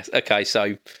 Yes. Okay.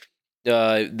 So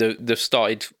they've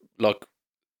started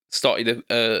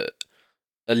a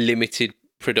limited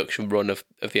production run of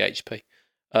the HP.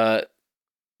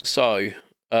 So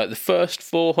the first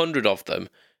 400 of them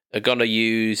are gonna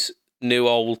use new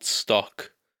old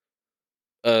stock,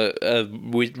 a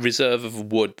reserve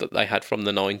of wood that they had from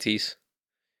the 90s.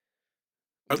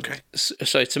 Okay.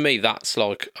 So to me, that's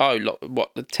like, oh, look,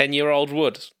 what, the 10-year-old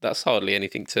wood? That's hardly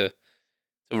anything to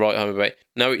write home about.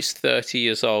 No, it's 30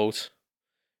 years old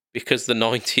because the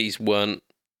 90s weren't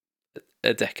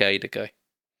a decade ago.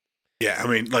 Yeah, I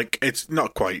mean, like, it's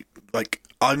not quite. Like,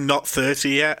 I'm not 30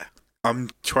 yet. I'm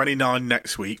 29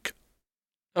 next week.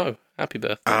 Oh, happy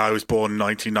birthday. And I was born in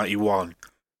 1991.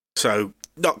 So,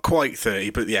 not quite 30,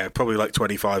 but yeah, probably like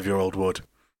 25-year-old wood.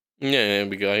 Yeah, there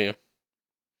we go, yeah.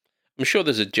 I'm sure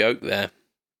there's a joke there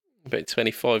about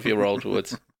 25-year-old wood.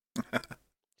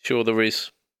 Sure there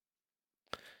is.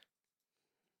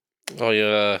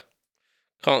 I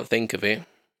can't think of it.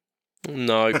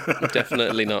 No,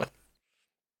 definitely not.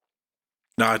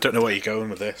 No, I don't know where you're going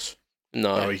with this.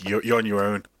 No. You're on your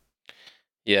own.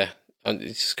 Yeah, I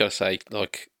just gotta say,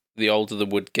 like, the older the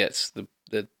wood gets, the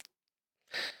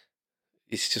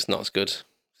it's just not as good.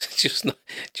 It's just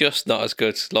not as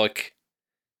good. Like,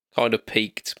 kind of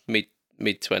peaked mid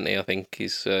 20, I think,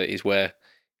 is where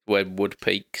wood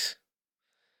peaks.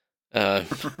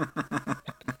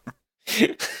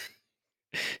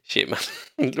 Shit, man.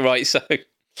 Right, so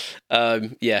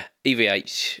yeah,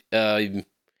 EVH,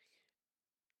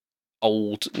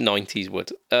 old 90s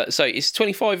wood. So it's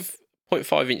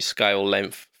 25.5 inch scale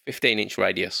length, 15 inch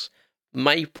radius,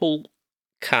 maple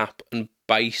cap and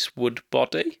base wood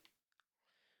body.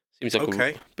 Seems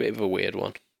like a bit of a weird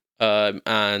one.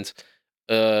 And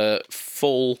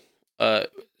full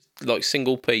like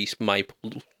single piece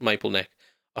maple neck.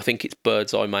 I think it's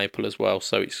bird's eye maple as well,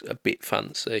 so it's a bit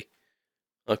fancy.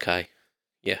 Okay,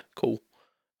 yeah, cool.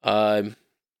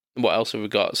 What else have we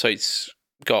got? So it's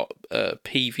got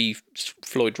PV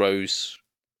Floyd Rose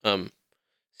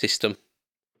system.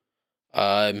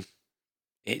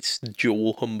 It's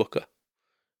dual humbucker.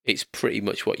 It's pretty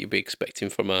much what you'd be expecting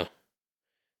from a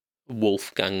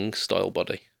Wolfgang style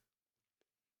body.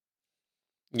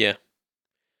 Yeah.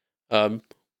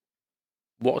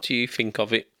 What do you think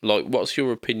of it? Like, what's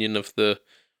your opinion of the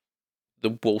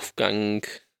Wolfgang?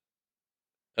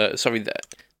 The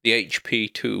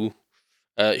HP2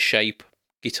 shape,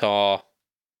 guitar,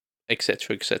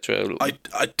 etc., etc.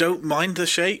 I don't mind the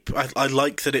shape. I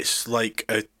like that it's like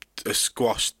a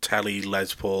squash telly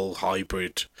Les Paul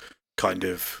hybrid kind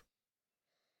of.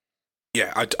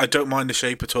 Yeah, I don't mind the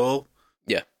shape at all.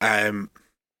 Yeah.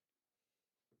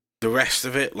 The rest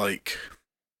of it, like,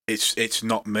 it's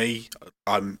not me.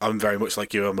 I'm very much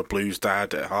like you. I'm a blues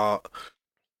dad at heart,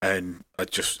 and I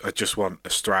just want a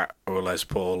Strat or a Les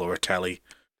Paul or a telly.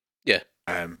 Yeah.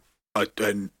 And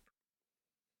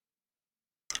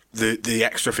the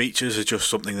extra features are just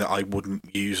something that I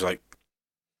wouldn't use. Like,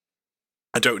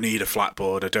 I don't need a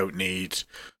flatboard. I don't need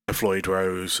a Floyd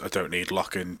Rose. I don't need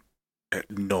lock and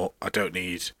nut. I don't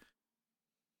need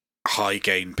high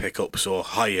gain pickups or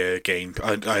higher gain.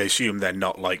 I assume they're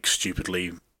not like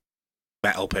stupidly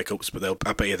metal pickups, but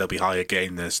I bet you they'll be higher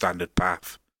gain than a standard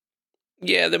path.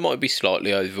 Yeah, they might be slightly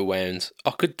overwound.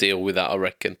 I could deal with that, I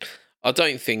reckon. I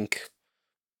don't think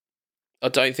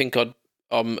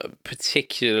I'm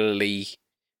particularly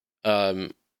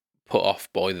put off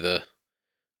by the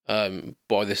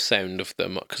sound of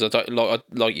them, because I don't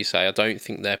like you say, I don't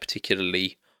think they're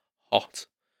particularly hot.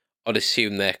 I'd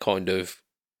assume they're kind of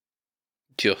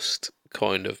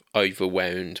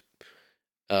overwound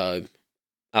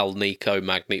Alnico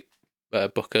magnet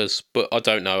buckers, but I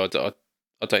don't know. I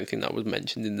don't think that was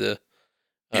mentioned in the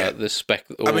spec.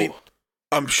 Or... I mean,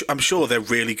 I'm sure they're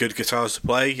really good guitars to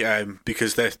play,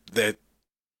 because they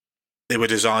were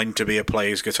designed to be a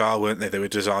player's guitar, weren't they? They were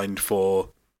designed for.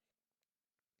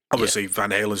 Obviously,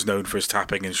 Van Halen's known for his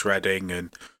tapping and shredding,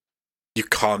 and you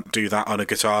can't do that on a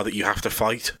guitar that you have to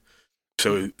fight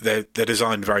So they're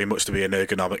designed very much to be an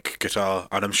ergonomic guitar,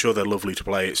 and I'm sure they're lovely to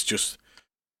play.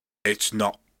 It's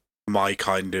not my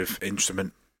kind of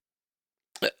instrument.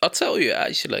 I'll tell you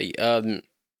actually,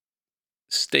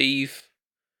 Steve,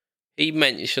 he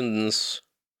mentions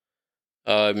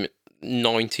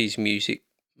 90s music's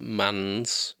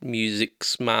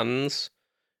mans.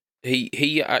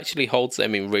 He actually holds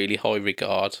them in really high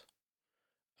regard,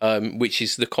 which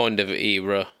is the kind of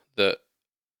era that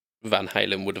Van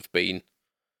Halen would have been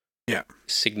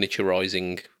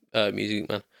signaturizing Music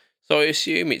Man. So I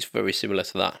assume it's very similar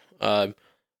to that.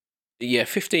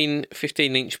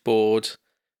 15-inch board,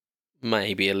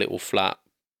 maybe a little flat.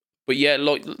 But yeah,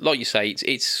 like you say,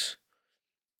 it's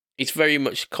very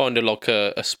much kind of like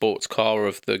a sports car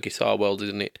of the guitar world,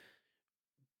 isn't it?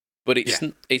 But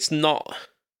it's not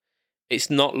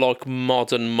like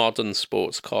modern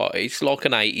sports car. It's like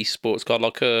an 80s sports car,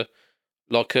 like a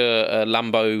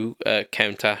Lambo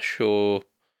Countach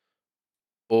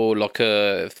or like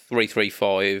a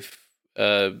 335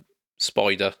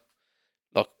 Spider.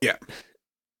 Like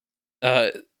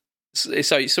so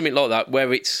it's something like that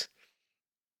where it's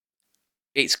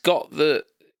got the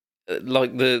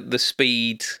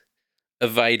speed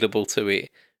available to it,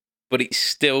 but it's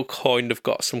still kind of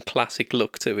got some classic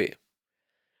look to it.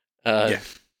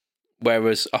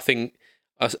 Whereas I think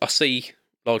I see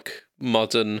like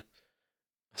modern,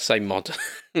 I say modern,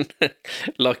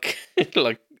 like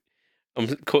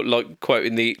I'm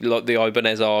quoting the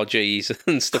Ibanez RGs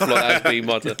and stuff like that as being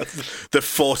modern. The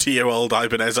 40-year-old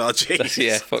Ibanez RGs.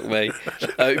 Yeah, fuck me.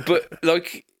 But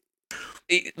like,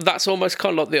 that's almost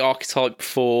kind of like the archetype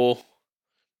for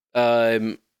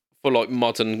like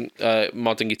modern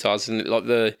guitars, and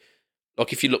like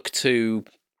if you look to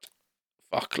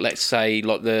let's say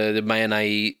like the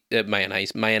mayonnaise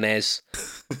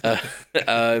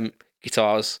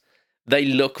guitars, they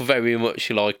look very much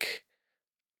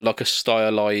like a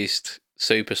stylized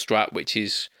Super Strat, which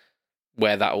is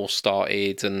where that all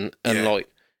started, and like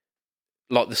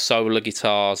the solar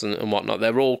guitars and whatnot.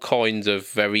 They're all kinds of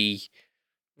very,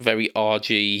 very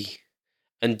RG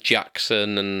and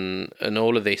Jackson and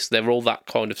all of this. They're all that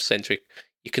kind of centric.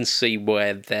 You can see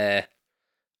where their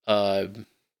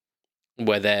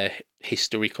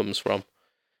history comes from.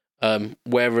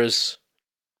 Whereas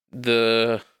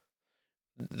the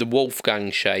Wolfgang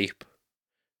shape,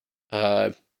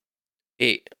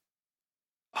 it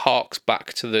harks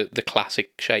back to the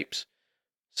classic shapes.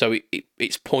 So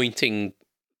it's pointing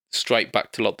straight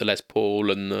back to like the Les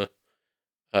Paul and the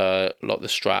like the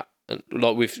Strat, and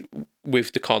like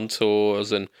with the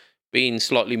contours and being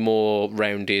slightly more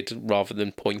rounded rather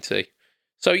than pointy.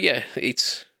 So yeah,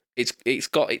 it's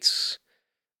got its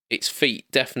feet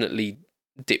definitely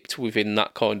dipped within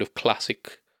that kind of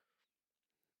classic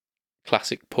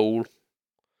pool.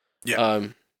 Yeah.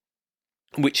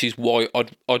 Which is why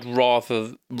I'd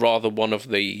rather one of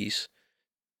these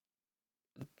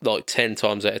like 10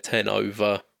 times out of 10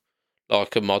 over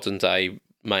like a modern day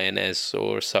Mayonnaise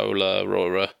or a Solar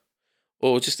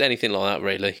or just anything like that,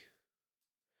 really.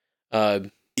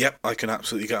 Yep, I can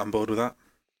absolutely get on board with that.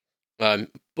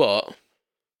 But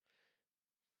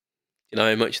you know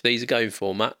how much these are going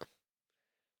for, Matt?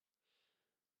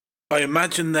 I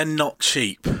imagine they're not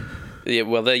cheap. Yeah,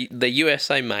 well, they're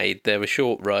USA made. They're a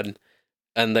short run,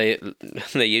 and they're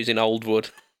using old wood.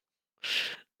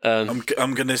 I'm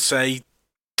gonna say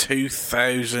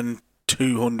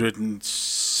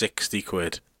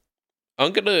 £2,260.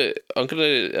 I'm gonna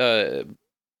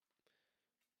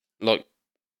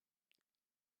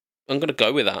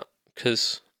go with that,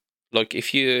 because like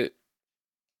if you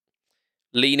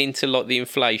lean into like the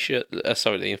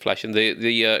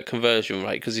conversion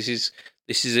rate, because this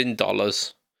is in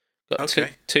dollars. Got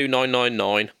okay.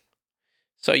 2,999.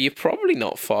 So you're probably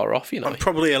not far off, you know. I'm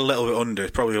probably a little bit under,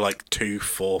 probably like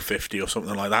 2,450 or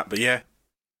something like that. But yeah.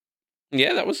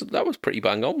 Yeah, that was pretty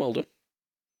bang on, well done.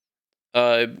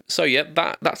 So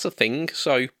yeah, that's a thing.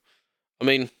 So, I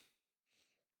mean,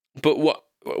 but what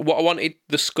I wanted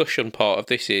discussion part of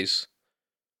this is,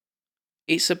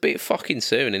 it's a bit fucking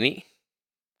soon, isn't it?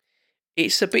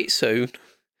 It's a bit soon.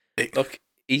 Look,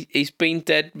 he's been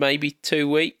dead maybe 2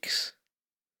 weeks.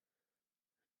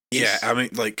 Yeah, I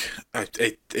mean, like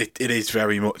it is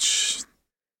very much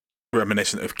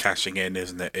reminiscent of cashing in,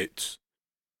 isn't it? It's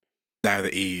now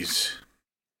that he's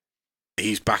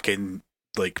back in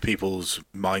like people's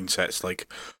mindsets. Like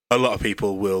a lot of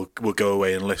people will go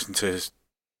away and listen to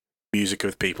music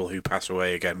of people who pass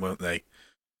away again, won't they?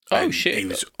 Oh shit! He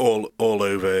was all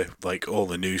over like all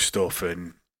the new stuff,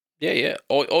 and yeah.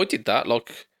 I did that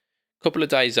like a couple of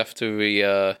days after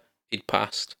he'd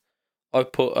passed. I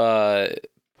put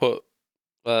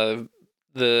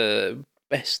the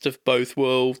best of both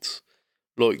worlds,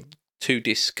 like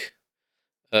 2-disc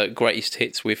greatest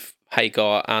hits with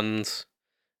Hagar and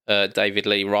David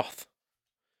Lee Roth.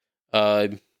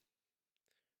 Roth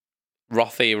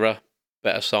era,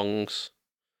 better songs.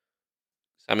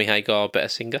 Sammy Hagar, better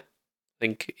singer. I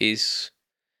think is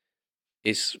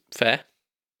fair.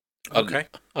 Okay.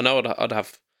 I know I'd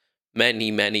have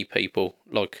many people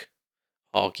like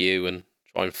argue and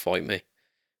try and fight me,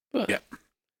 but Yeah.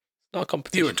 it's not a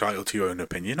competition. You're entitled to your own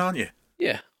opinion, aren't you?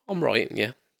 Yeah, I'm right.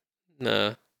 Yeah,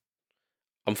 no,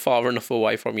 I'm far enough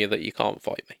away from you that you can't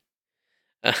fight me.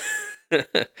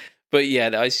 But yeah,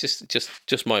 it's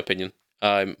just my opinion.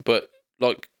 But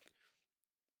like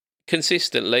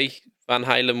consistently, Van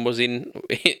Halen was in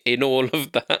all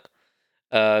of that,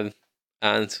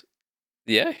 and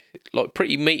yeah, like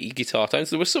pretty meaty guitar tones.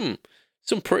 There were some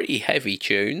pretty heavy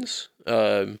tunes,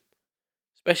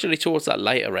 especially towards that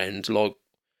later end, like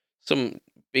some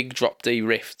big drop D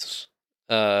riffs.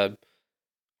 I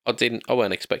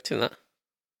weren't expecting that.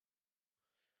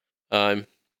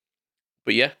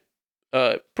 But yeah,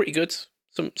 pretty good.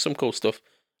 Some cool stuff.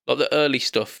 Like the early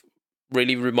stuff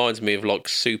really reminds me of like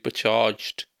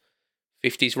supercharged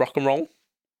 50s rock and roll.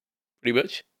 Pretty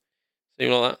much,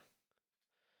 something like that.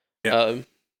 Yeah.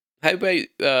 How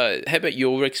about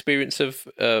your experience of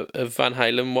Van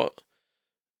Halen? What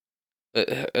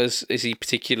has he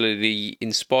particularly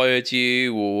inspired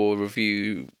you, or have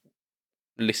you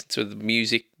listened to the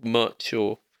music much?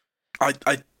 Or I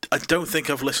don't think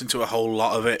I've listened to a whole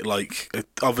lot of it. Like,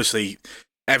 obviously,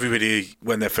 everybody,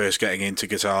 when they're first getting into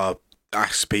guitar,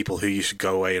 asks people who you should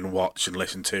go away and watch and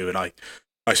listen to. And I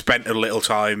spent a little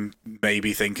time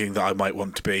maybe thinking that I might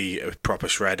want to be a proper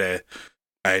shredder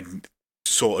and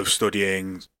sort of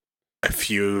studying a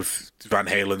few of Van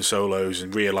Halen solos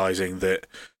and realising that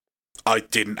I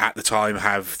didn't at the time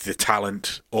have the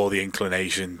talent or the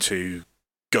inclination to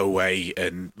go away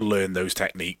and learn those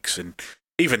techniques. And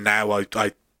even now,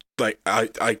 I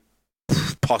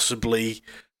possibly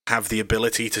have the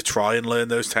ability to try and learn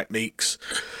those techniques,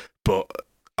 but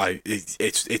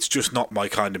it's just not my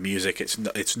kind of music.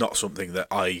 It's not something that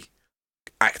I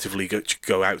actively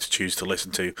go out to choose to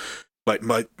listen to.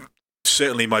 Like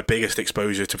certainly my biggest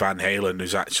exposure to Van Halen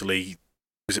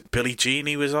was it Billie Jean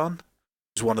he was on?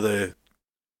 It was one of the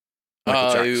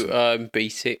Michael Jackson.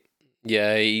 Beat It.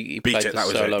 Yeah, he Beat played It, the that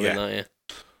was solo it, yeah. in that. Yeah.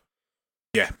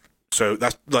 Yeah. So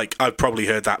that's like I've probably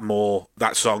heard that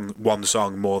one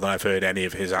song more than I've heard any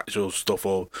of his actual stuff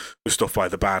or the stuff by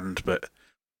the band. But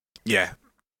yeah,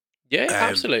 Yeah,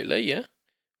 absolutely. Yeah,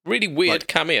 really weird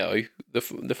cameo. The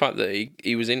fact that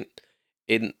he was in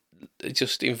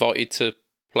just invited to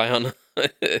play on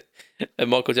a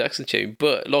Michael Jackson tune,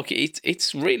 but like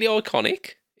it's really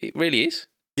iconic. It really is.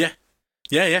 Yeah.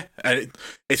 And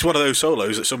it's one of those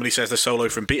solos that somebody says the solo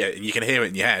from Beat It, and you can hear it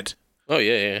in your head. Oh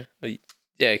yeah.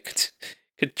 Yeah,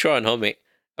 could try and hum it.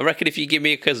 I reckon if you give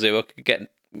me a kazoo, I could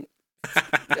get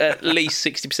at least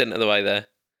 60% of the way there.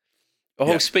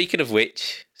 Oh, yeah. Speaking of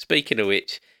which,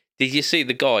 did you see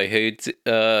the guy who'd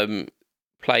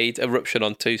played Eruption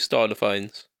on 2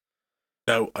 stylophones?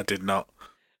 No, I did not.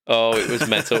 Oh, it was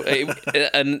metal.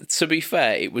 And to be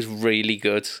fair, it was really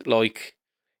good. Like,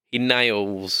 he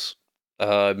nails...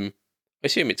 I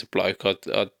assume it's a bloke. I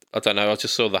don't know. I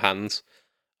just saw the hands.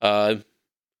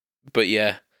 But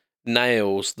yeah,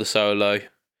 nails the solo.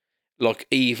 Like,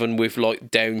 even with, like,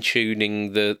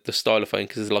 down-tuning the stylophone,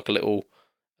 because there's, like, a little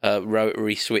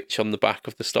rotary switch on the back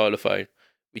of the stylophone,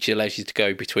 which allows you to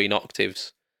go between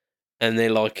octaves. And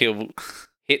then, like, he'll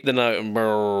hit the note and...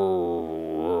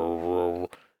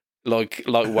 like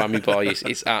whammy bar.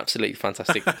 It's absolutely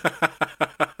fantastic.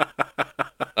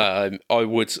 I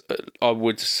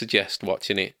would suggest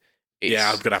watching it.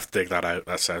 Yeah, I'm gonna have to dig that out.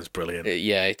 That sounds brilliant.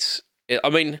 I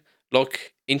mean,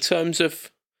 like in terms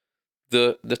of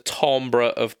the timbre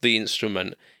of the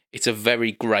instrument, it's a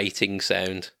very grating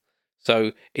sound.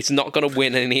 So it's not gonna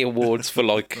win any awards for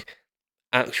like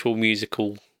actual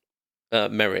musical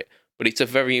merit, but it's a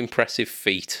very impressive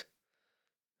feat.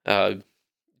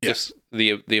 Just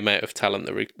the amount of talent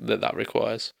that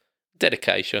requires,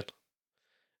 dedication.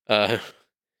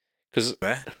 Because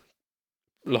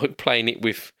like playing it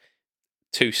with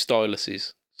 2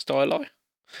 styluses,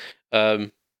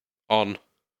 on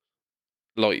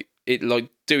like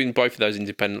doing both of those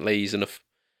independently is enough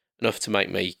to make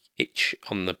me itch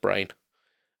on the brain.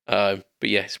 But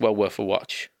yeah, it's well worth a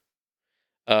watch.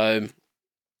 I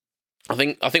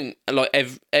think like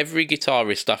every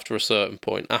guitarist after a certain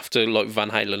point, after like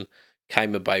Van Halen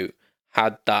came about,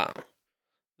 had that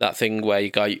thing where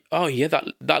you go, oh yeah,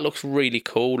 that looks really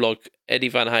cool. Like Eddie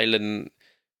Van Halen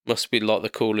must be like the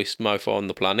coolest mofo on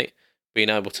the planet, being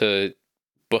able to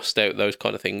bust out those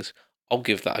kind of things, I'll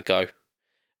give that a go.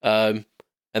 And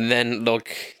then,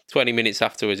 like 20 minutes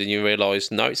afterwards, and you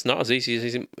realise, no, it's not as easy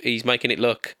as he's making it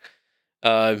look.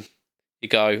 You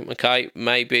go, okay,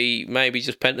 maybe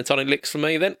just pentatonic licks for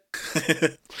me then.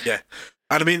 Yeah.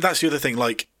 And I mean, that's the other thing,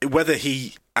 like, whether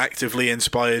he actively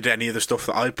inspired any of the stuff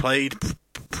that I played,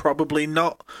 probably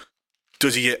not.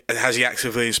 Has he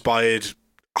actively inspired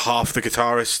half the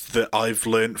guitarists that I've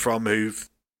learnt from who've,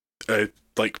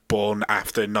 like, born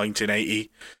after 1980?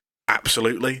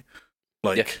 Absolutely.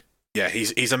 Like, yeah,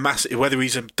 he's a massive, whether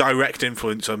he's a direct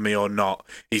influence on me or not,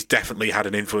 he's definitely had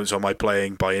an influence on my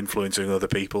playing by influencing other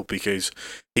people, because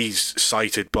he's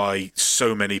cited by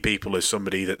so many people as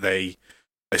somebody that they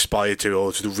aspired to,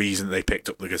 or to the reason they picked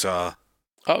up the guitar.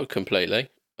 Oh, completely.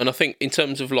 And I think in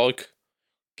terms of like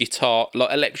guitar,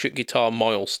 like electric guitar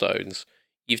milestones,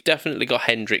 you've definitely got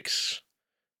Hendrix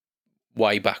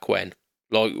way back when.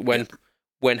 Like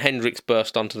when Hendrix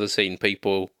burst onto the scene,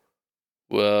 people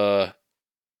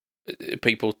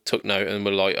took note and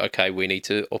were like, okay, we need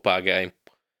to up our game.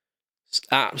 It's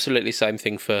absolutely same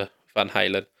thing for Van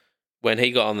Halen. When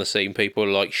he got on the scene, people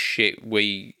were like, shit,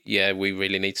 we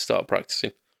really need to start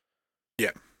practicing.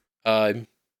 Yeah.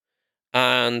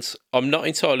 And I'm not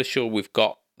entirely sure we've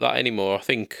got that anymore. I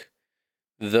think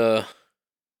the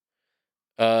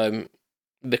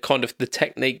kind of the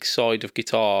technique side of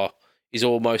guitar is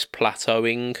almost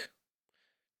plateauing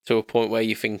to a point where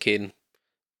you're thinking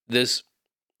there's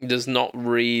not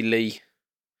really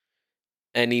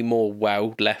any more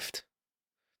wow left.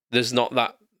 There's not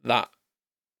that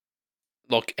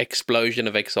like explosion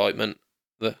of excitement.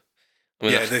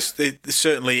 There's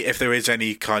certainly, if there is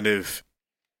any kind of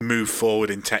move forward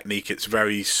in technique, it's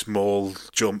very small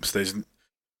jumps. There's,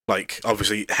 like,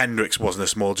 obviously Hendrix wasn't a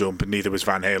small jump, and neither was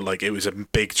Van Halen. Like, it was a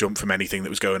big jump from anything that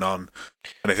was going on.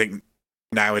 And I think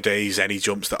nowadays any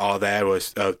jumps that are there are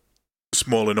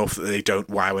small enough that they don't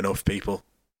wow enough people.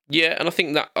 Yeah, and I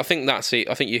think that's it.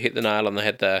 I think you hit the nail on the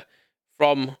head there.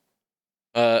 From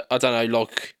I don't know,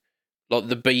 like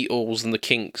the Beatles and the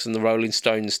Kinks and the Rolling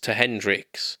Stones to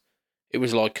Hendrix, it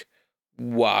was like,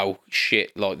 wow,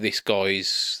 shit! Like, this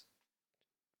guy's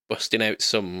busting out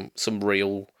some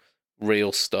real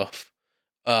stuff.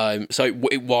 So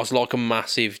it was like a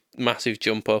massive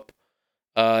jump up.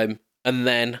 And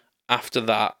then after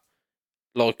that,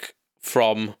 like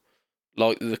from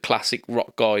like the classic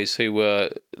rock guys who were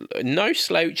no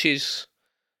slouches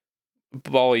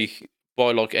by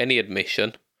like any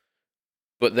admission,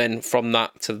 but then from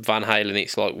that to Van Halen,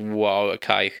 it's like, wow,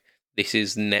 okay, this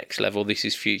is next level. This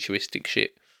is futuristic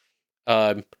shit.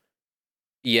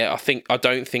 Yeah, I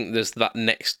don't think there's that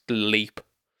next leap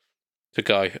to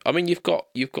go. I mean, you've got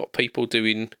people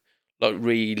doing like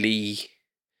really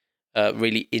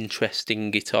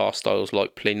interesting guitar styles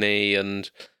like Pliny and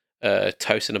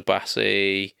Tosin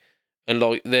Abasi, and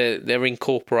like they're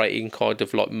incorporating kind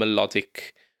of like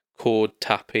melodic chord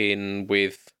tapping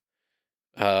with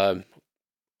other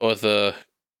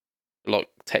like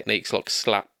techniques like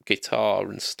slap guitar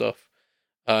and stuff.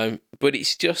 But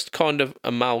it's just kind of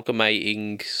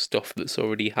amalgamating stuff that's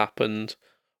already happened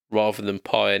rather than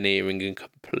pioneering a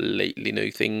completely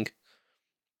new thing.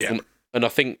 Yeah. And I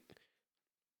think,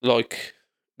 like,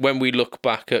 when we look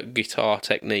back at guitar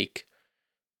technique,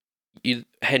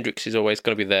 Hendrix is always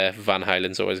going to be there. Van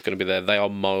Halen's always going to be there. They are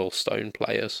milestone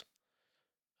players.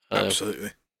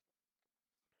 Absolutely.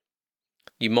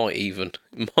 You might even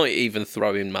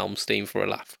throw in Malmsteen for a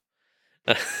laugh.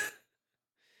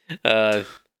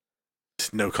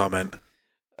 No comment.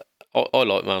 I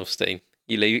like Malmsteen.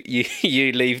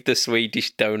 You leave the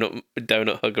Swedish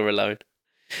donut hugger alone.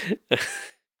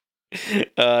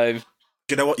 You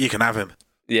know what? You can have him.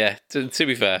 Yeah. To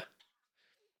be fair,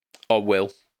 I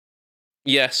will.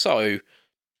 Yeah. So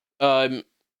I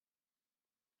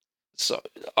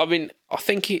mean, I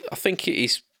think it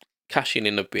is cashing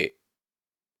in a bit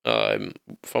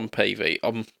from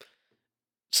PV.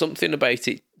 Something about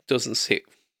it doesn't sit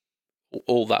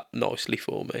all that nicely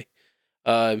for me.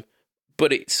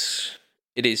 But it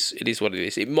is what it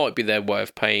is. It might be their way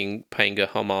of paying a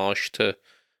homage to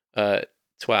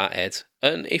our Ed,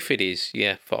 and if it is,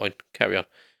 yeah, fine, carry on.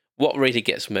 What really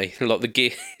gets me, like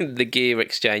the gear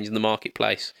exchange in the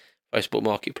marketplace, Facebook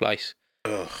Marketplace.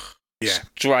 Ugh, yeah.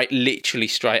 Literally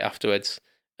straight afterwards,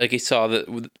 a guitar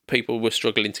that people were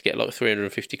struggling to get like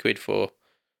 350 quid for.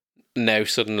 Now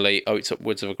suddenly, it's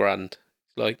upwards of $1,000.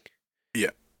 Like,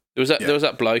 yeah, there was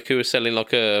that bloke who was selling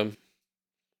it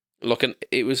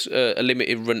was a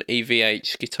limited run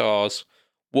EVH guitars,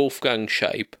 Wolfgang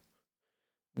shape,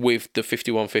 with the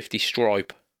 5150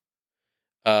 stripe,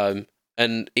 and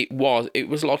it was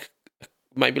like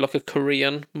maybe like a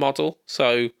Korean model,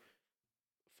 so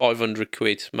 500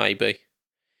 quid maybe.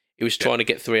 He was trying to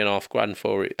get 3.5 grand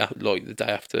for it, like the day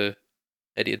after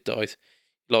Eddie had died.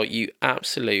 Like you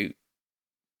absolute,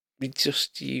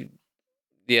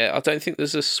 yeah. I don't think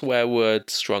there's a swear word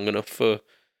strong enough for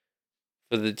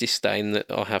the disdain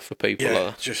that I have for people.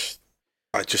 Yeah,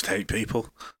 I just hate people.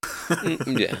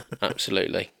 Yeah,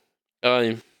 absolutely.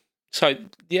 So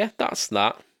yeah, that's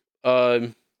that.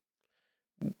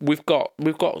 We've got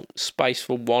space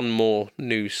for one more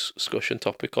news discussion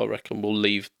topic. I reckon we'll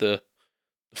leave the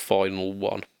final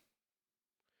one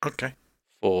Okay.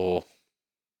 for,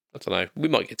 I don't know. We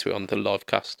might get to it on the live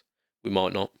cast. We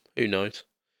might not. Who knows?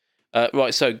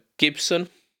 Right. So Gibson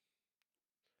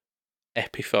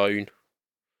Epiphone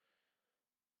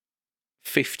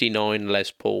 59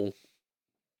 Les Paul.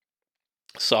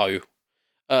 So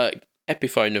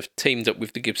Epiphone have teamed up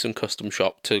with the Gibson Custom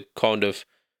Shop to kind of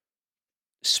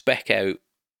spec out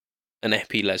an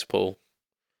Epi Les Paul.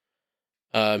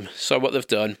 So what they've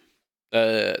done,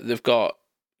 they've got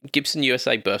Gibson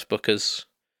USA burst buckers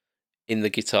in the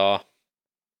guitar,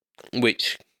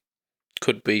 which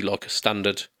could be like a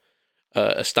standard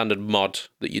mod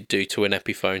that you'd do to an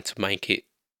Epiphone to make it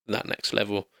that next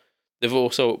level. They've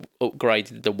also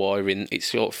upgraded the wiring.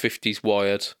 It's sort of 50s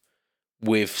wired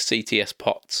with CTS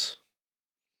pots.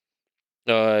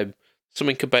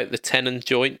 Something about the tenon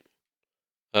joint.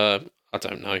 I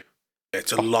don't know.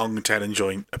 It's a long tenon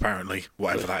joint, apparently,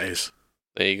 whatever that is.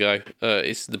 There you go.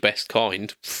 It's the best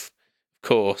kind, of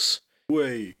course.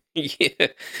 Way. Yeah.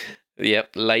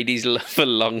 Yep. Ladies love a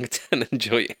long tenon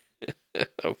joint.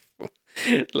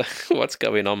 What's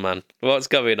going on, man? What's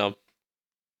going on?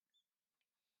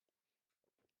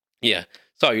 Yeah.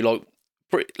 So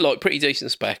pretty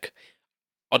decent spec.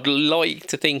 I'd like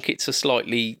to think it's a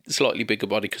slightly bigger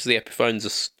body because the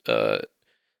Epiphones are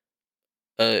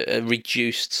a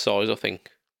reduced size, I think.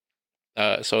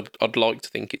 So I'd like to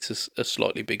think it's a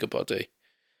slightly bigger body.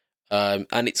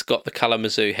 And it's got the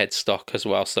Kalamazoo headstock as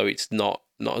well, so it's not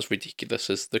as ridiculous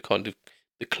as the kind of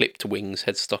the clipped wings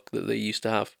headstock that they used to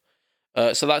have.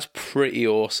 So that's pretty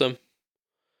awesome.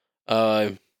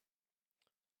 It's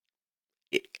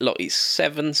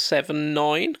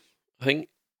 779, I think.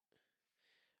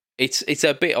 It's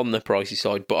a bit on the pricey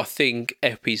side, but I think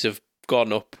Epis have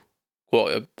gone up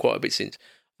quite a bit since.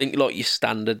 I think like your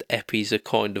standard Epis are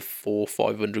kind of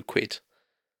 400-500 quid.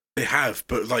 They have,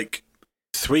 but like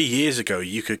 3 years ago,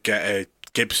 you could get a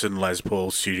Gibson Les Paul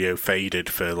Studio faded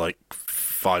for like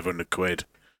 500 quid.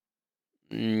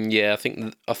 Yeah, I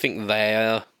think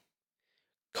they're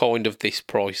kind of this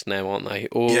price now, aren't they?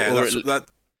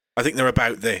 I think they're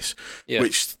about this,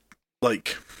 which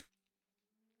like.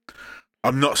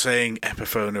 I'm not saying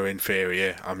Epiphone are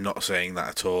inferior. I'm not saying that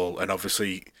at all. And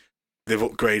obviously, they've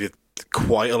upgraded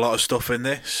quite a lot of stuff in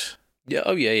this. Yeah.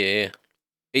 Oh yeah.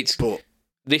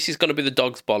 This is going to be the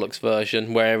dog's bollocks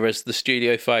version, whereas the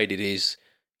Studio Faded is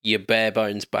your bare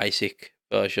bones basic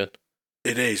version.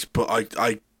 It is, but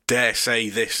I dare say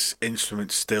this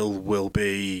instrument still will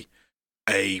be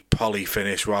a poly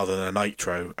finish rather than a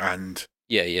nitro, and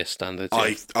standard.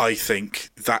 I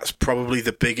think that's probably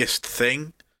the biggest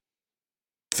thing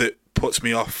that puts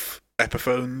me off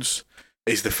Epiphones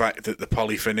is the fact that the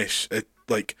poly finish,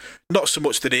 like, not so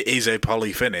much that it is a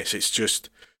poly finish, it's just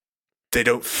they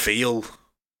don't feel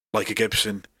like a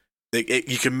Gibson.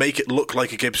 You can make it look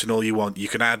like a Gibson all you want. You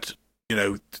can add,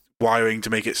 wiring to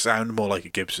make it sound more like a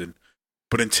Gibson.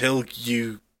 But until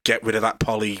you get rid of that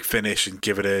poly finish and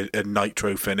give it a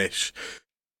nitro finish,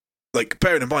 like,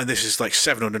 bearing in mind this is like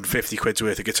 750 quid's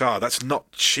worth of guitar, that's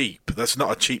not cheap. That's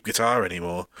not a cheap guitar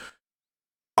anymore.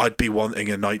 I'd be wanting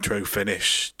a nitro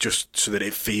finish just so that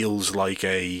it feels like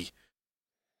a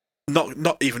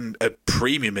not even a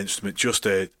premium instrument, just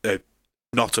a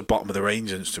not a bottom of the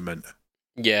range instrument.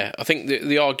 Yeah, I think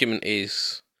the argument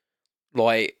is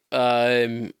like the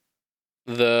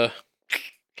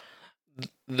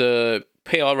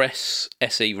PRS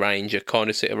SE range are kind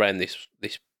of sit around this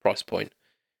price point.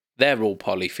 They're all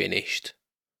poly finished.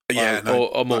 Yeah,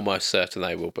 I'm almost certain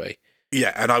they will be.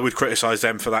 Yeah, and I would criticise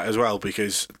them for that as well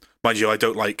because, mind you, I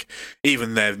don't like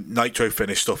even their nitro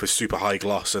finish stuff is super high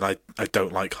gloss, and I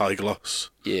don't like high gloss.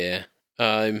 Yeah,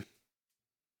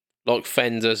 like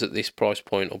Fenders at this price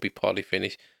point will be poly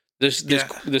finished. There's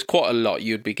quite a lot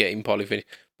you'd be getting poly finished,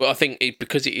 but I think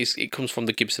because it comes from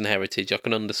the Gibson heritage, I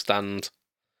can understand.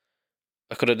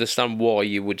 I could understand why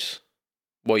you'd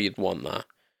want that.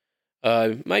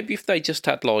 Maybe if they just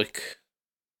had like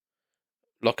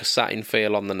a satin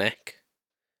feel on the neck.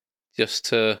 Just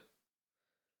to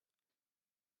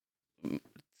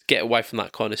get away from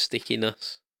that kind of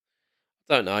stickiness.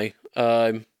 I don't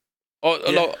know.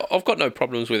 I've got no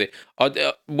problems with it.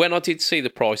 When I did see the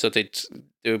price, I did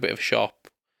do a bit of a shop.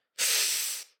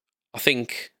 I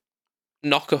think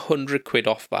knock £100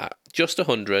 off that, just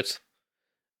 100.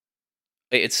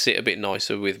 It'd sit a bit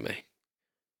nicer with me.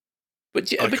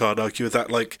 But yeah, I can't argue with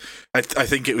that. Like, I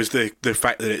think it was the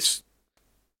fact that it's,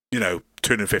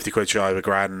 £250 shy of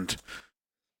 £1,000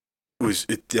 was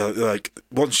like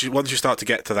once you start to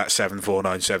get to that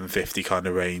 749, 750 kind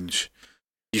of range,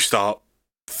 you start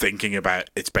thinking about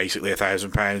it's basically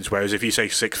 £1,000. Whereas if you say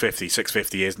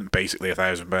 650 isn't basically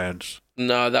 £1,000.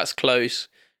 No, that's closer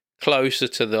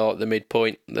to the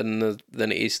midpoint than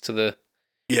it is to the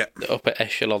upper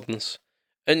echelons.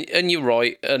 And you're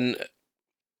right, and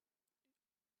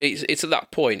it's at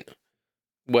that point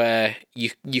where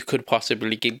you could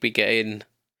possibly be getting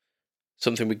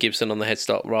something with Gibson on the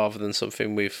headstock rather than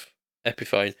something with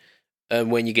Epiphone. And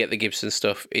when you get the Gibson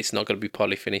stuff, it's not going to be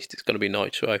poly finished. It's going to be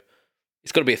nitro.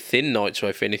 It's going to be a thin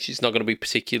nitro finish. It's not going to be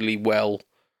particularly well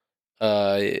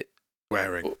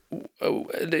wearing,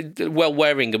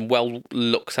 and well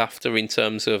looked after in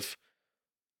terms of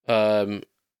the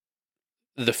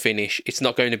finish. It's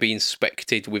not going to be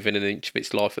inspected within an inch of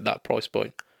its life at that price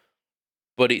point.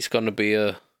 But it's going to be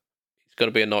a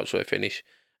nitro finish.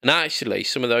 And actually,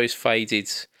 some of those faded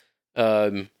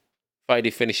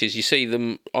finishes, you see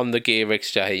them on the Gear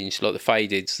Exchange, like the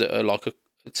fadeds that are like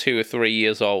 2 or 3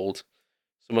 years old.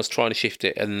 Someone's trying to shift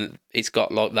it, and it's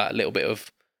got like that little bit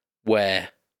of wear,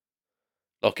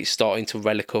 like it's starting to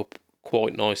relic up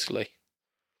quite nicely.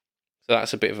 So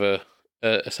that's a bit of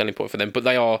a selling point for them. But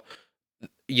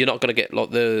you're not going to get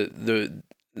like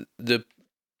the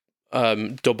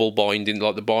double binding,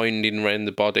 like the binding around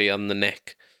the body and the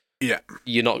neck. Yeah,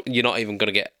 you're not even going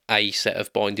to get a set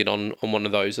of binding on one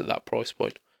of those at that price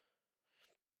point.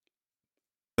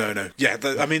 No. Yeah,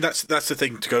 I mean that's the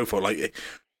thing to go for. Like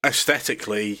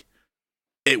aesthetically,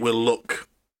 it will look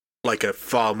like a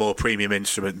far more premium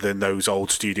instrument than those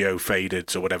old studio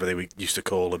fadeds or whatever they used to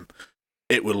call them.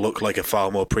 It will look like a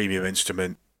far more premium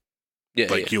instrument. Yeah,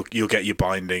 like you'll get your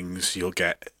bindings, you'll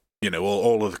get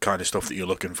all of the kind of stuff that you're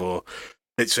looking for.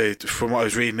 It's from what I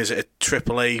was reading, is it a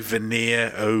AAA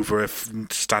veneer over a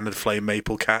standard flame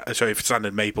maple cap?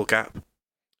 Standard maple cap.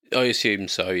 I assume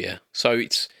so. Yeah. So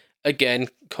it's again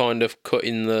kind of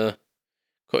cutting the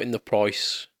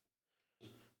price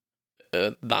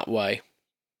that way.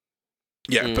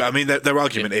 Yeah, but I mean, their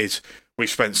argument is we've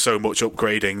spent so much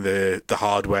upgrading the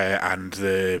hardware and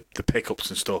the pickups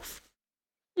and stuff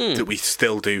that we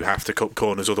still do have to cut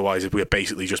corners. Otherwise, we're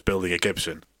basically just building a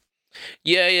Gibson.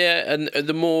 Yeah, and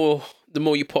the more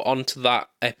you put onto that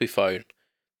Epiphone,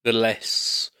 the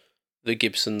less the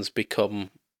Gibsons become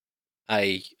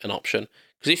an option.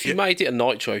 Because if you made it a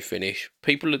nitro finish,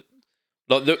 people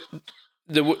like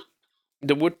there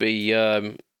would be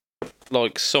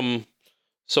like some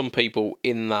people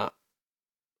in that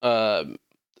who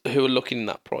are looking in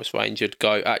that price range would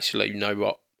go, actually, you know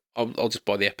what? I'll just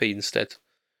buy the Epi instead,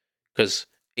 because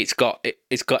it's got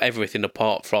everything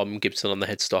apart from Gibson on the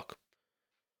headstock.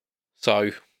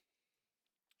 So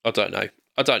I don't know.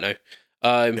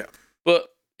 But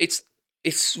it's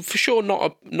for sure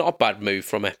not a bad move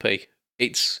from Epi.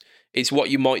 It's what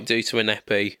you might do to an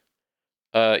Epi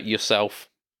yourself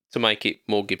to make it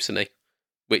more Gibson-y,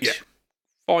 which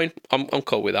fine. I'm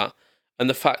cool with that. And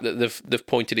the fact that they've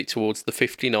pointed it towards the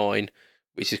 59,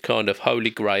 which is kind of holy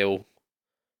grail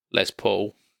Les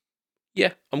Paul.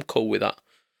 Yeah, I'm cool with that.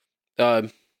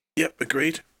 Yep,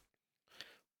 agreed.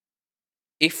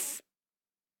 If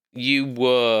you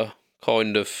were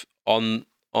kind of on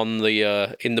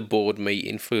the in the board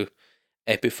meeting for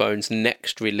Epiphone's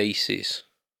next releases,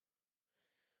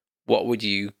 what would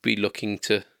you be looking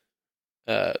to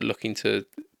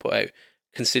put out,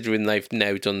 considering they've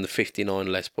now done the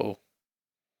 59 Les Paul?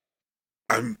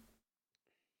 I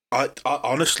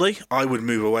honestly, I would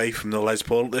move away from the Les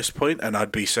Paul at this point, and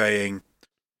I'd be saying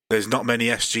there's not many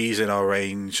SGs in our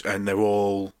range, and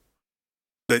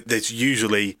there's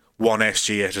usually one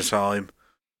SG at a time.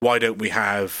 Why don't we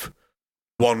have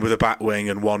one with a batwing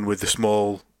and one with the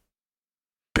small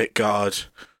pick guard?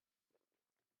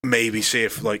 Maybe see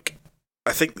if, like,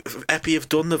 I think Epi have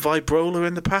done the Vibrola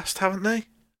in the past, haven't they?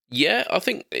 Yeah, I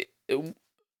think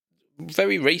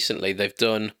very recently they've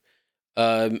done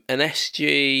an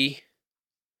SG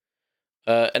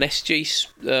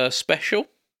special.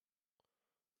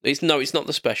 It's not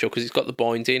the special because it's got the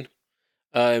binding.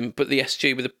 But the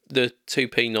SG with the two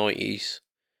P90s,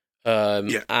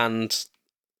 and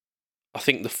I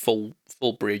think the full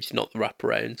bridge, not the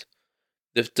wraparound.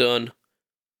 They've done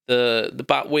the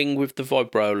Batwing with the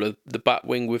Vibrola, the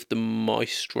Batwing with the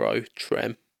Maestro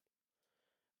trem,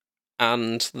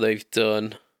 and they've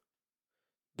done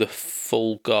the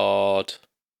full guard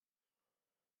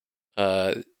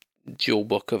dual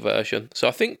booker version. So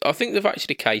I think they've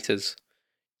actually catered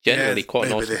generally quite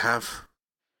maybe nicely. they have.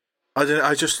 I don't.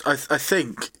 I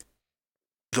think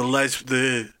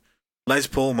the Les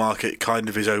Paul market kind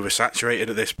of is oversaturated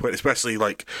at this point, especially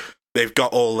like they've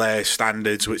got all their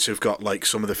standards, which have got like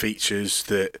some of the features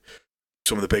that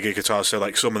some of the bigger guitars. So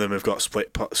like some of them have got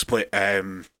split.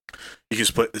 You can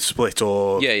split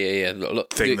or Yeah. the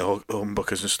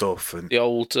humbuckers and stuff, and the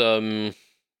old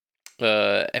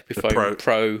Epiphone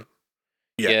Pro.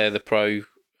 Yeah. The Pro.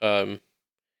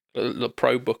 The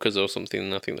Pro Bookers or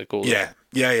something, I think they're called. Yeah.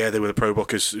 They were the Pro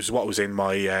Bookers. It was what was in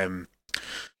my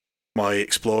my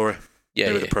Explorer.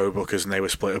 They were the Pro Bookers, and they were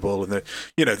splittable. And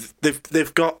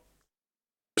they've got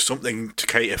something to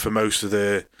cater for most of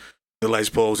the Les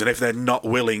Pauls. And if they're not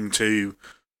willing to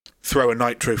throw a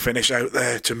nitro finish out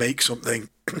there to make something,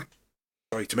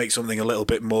 a little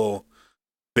bit more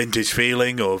vintage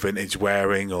feeling or vintage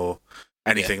wearing or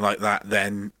anything like that,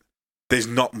 then there's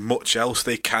not much else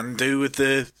they can do with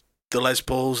the Les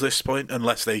Pauls at this point,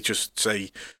 unless they just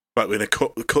say, right, we're going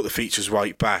to cut the features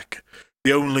right back.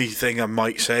 The only thing I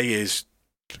might say is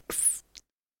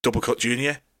Double Cut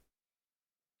Junior.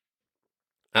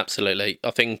 Absolutely.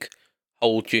 I think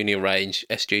whole junior range,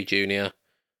 SG Junior,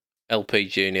 LP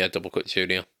Junior, Double Cut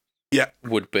Junior,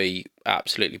 would be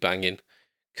absolutely banging.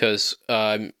 Because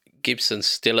Gibson's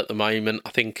still at the moment, I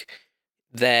think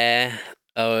their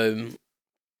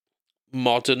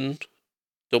modern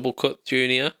Double Cut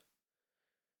Junior,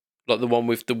 like the one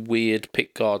with the weird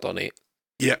pick guard on it.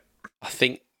 Yeah. I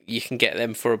think you can get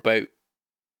them for about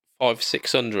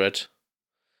 500-600.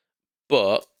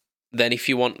 But then if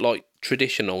you want like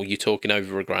traditional, you're talking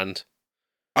over $1,000.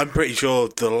 I'm pretty sure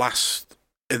in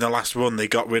the last run they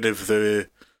got rid of the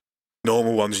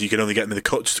normal ones. You can only get them in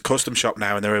the custom shop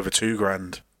now, and they're over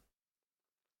 $2,000.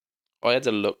 I had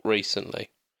a look recently,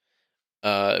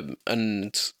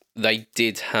 and they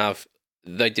did have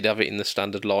it in the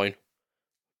standard line,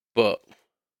 but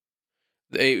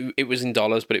it was in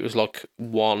dollars, but it was like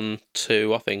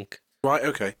 1-2, I think. Right,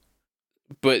 okay.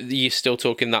 But you're still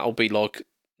talking that'll be like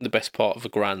the best part of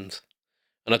 $1,000,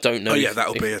 and I don't know. Oh yeah,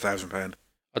 that'll be £1,000.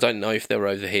 I don't know if they're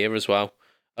over here as well.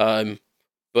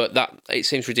 But that it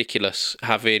seems ridiculous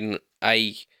having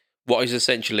what is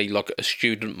essentially like a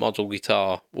student model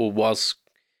guitar, or was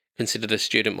considered a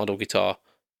student model guitar,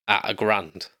 at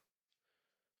 $1,000.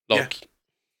 Like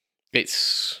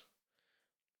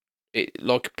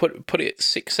put it at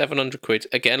 600-700 quid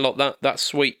again, like that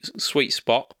sweet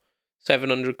spot,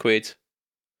 700 quid.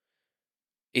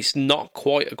 It's not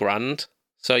quite $1,000,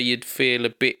 so you'd feel a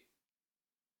bit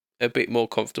more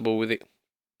comfortable with it.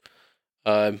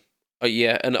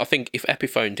 Yeah, and I think if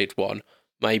Epiphone did one,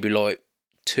 maybe like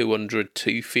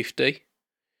 200-250.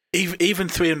 Even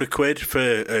 300 quid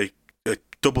for a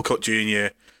Double Cut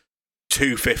Junior,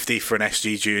 250 for an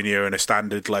SG Junior and a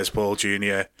standard Les Paul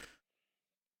Junior.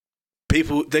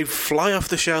 People, they fly off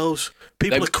the shelves.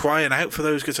 People are crying out for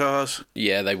those guitars.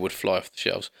 Yeah, they would fly off the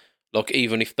shelves. Like,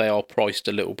 even if they are priced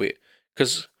a little bit,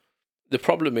 because the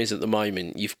problem is at the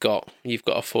moment you've got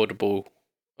affordable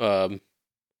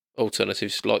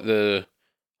alternatives like the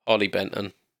Harley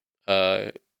Benton,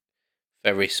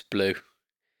 Ferris Blue.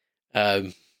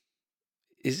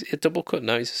 Is it a double cut?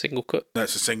 No, it's a single cut. No,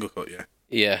 it's a single cut, yeah.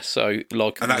 Yeah, so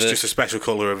like, and that's just a special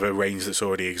colour of a range that's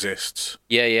already exists.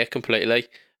 Yeah, completely.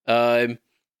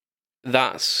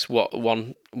 That's what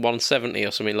 170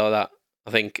 or something like that,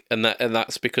 I think, and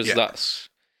that's because that's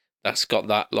got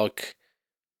that like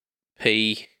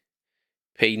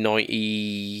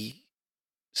P90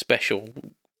 special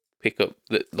pickup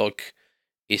that like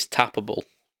is tappable,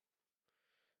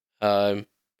 and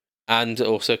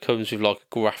also comes with like a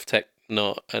Graphtec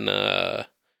nut and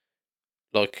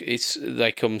like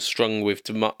they come strung with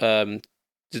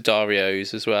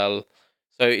Darios as well,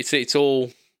 so it's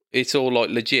all like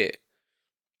legit,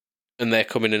 and they're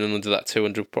coming in under that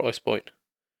 200 price point.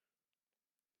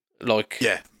 Like,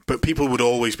 yeah, but people would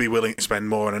always be willing to spend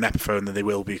more on an Epiphone than they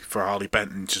will be for Harley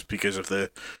Benton, just because of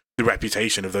the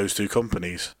reputation of those two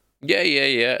companies.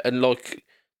 Yeah, and like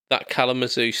that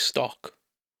Kalamazoo stock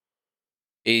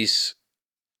it's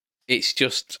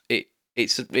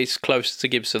closer to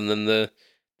Gibson than the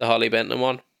Harley Benton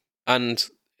one, and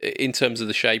in terms of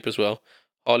the shape as well,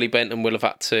 Harley Benton will have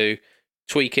had to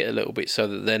tweak it a little bit so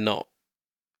that they're not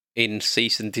in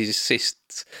cease and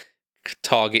desist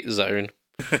target zone,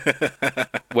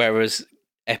 whereas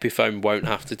Epiphone won't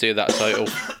have to do that, so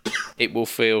it will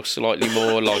feel slightly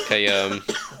more like a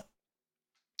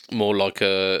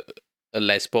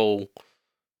Les Paul,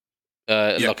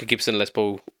 like a Gibson Les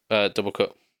Paul double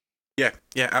cut. Yeah,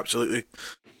 absolutely.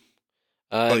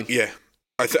 Um,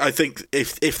 I think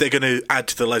if they're going to add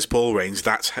to the Les Paul range,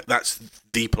 that's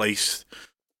the place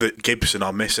that Gibson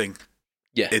are missing.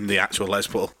 Yeah. In the actual Les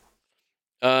Paul.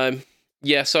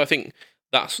 So I think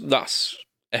that's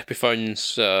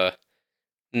Epiphone's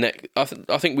next. I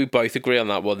think we both agree on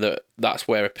that one. That's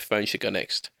where Epiphone should go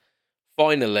next.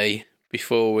 Finally,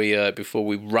 before we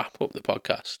wrap up the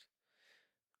podcast,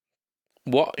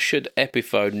 what should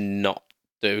Epiphone not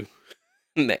do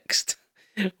next?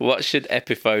 What should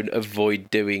Epiphone avoid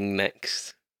doing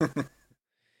next?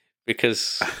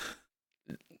 Because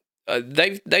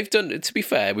they've done, to be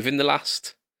fair, within the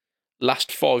last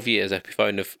 5 years,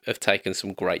 Epiphone have taken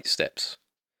some great steps.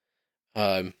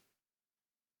 They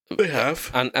have,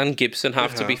 and Gibson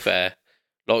have, to be fair,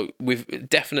 like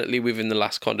definitely within the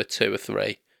last kind of 2 or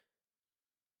 3.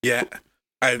 Yeah,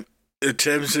 in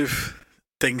terms of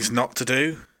things not to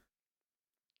do,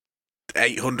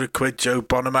 £800 Joe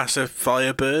Bonamassa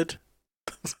Firebird.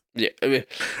 Yeah, I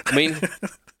mean,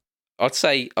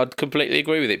 I'd completely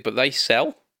agree with it, but they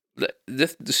sell.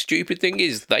 The stupid thing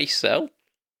is they sell.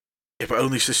 Yeah, but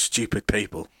only to stupid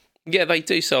people. Yeah, they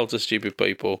do sell to stupid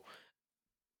people.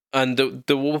 And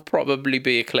there will probably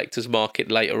be a collector's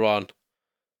market later on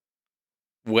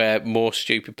where more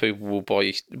stupid people will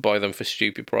buy them for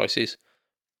stupid prices.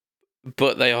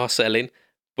 But they are selling.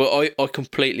 But I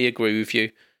completely agree with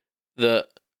you that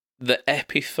the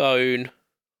Epiphone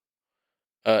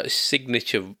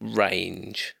signature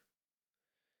range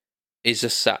is a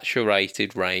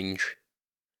saturated range.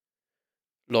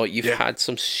 Like, you've had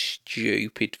some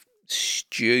stupid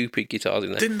guitars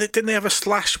in there. Didn't they have a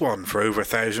Slash one for over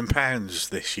 £1,000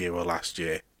 this year or last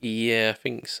year? Yeah, I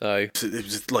think so. So it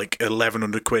was like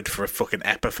 £1,100 for a fucking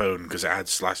Epiphone because it had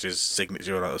Slash's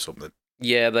signature on it or something.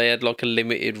 Yeah, they had like a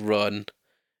limited run,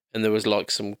 and there was like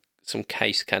some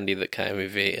case candy that came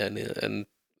with it, and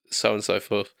so on and so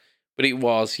forth. But it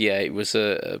was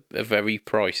a very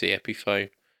pricey Epiphone.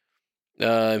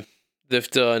 They've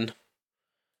done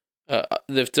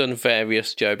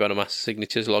various Joe Bonamassa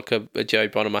signatures, like a Joe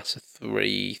Bonamassa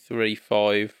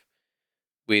 335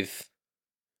 with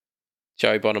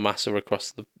Joe Bonamassa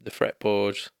across the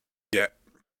fretboard. Yeah.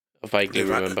 I vaguely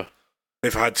remember.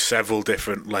 They've had several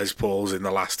different Les Pauls in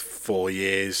the last 4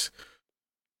 years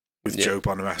with Joe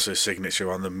Bonamassa's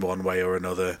signature on them one way or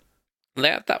another. They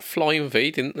had that Flying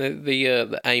V, didn't they?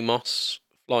 The Amos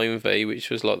Flying V, which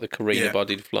was like the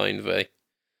Carina-bodied Flying V.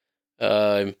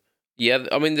 Yeah,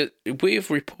 I mean, we've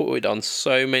reported on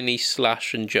so many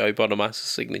Slash and Joe Bonamassa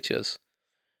signatures.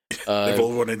 They've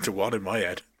all run into one in my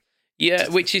head. Yeah,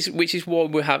 which is why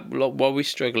we're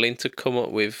struggling to come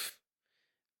up with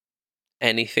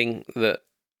anything that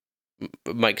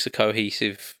makes a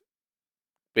cohesive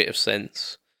bit of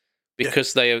sense,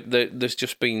 because there's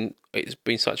just been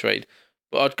saturated.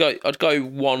 But I'd go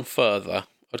one further.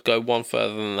 I'd go one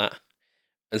further than that,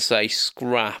 and say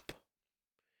scrap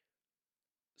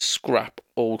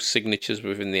all signatures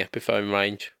within the Epiphone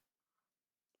range.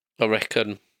 I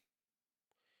reckon,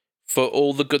 for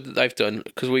all the good that they've done,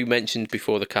 because we mentioned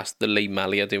before the cast the Lee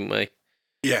Malia, didn't we?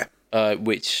 Yeah.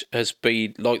 Which has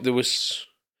been like, there was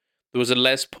a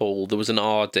Les Paul, there was an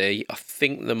RD. I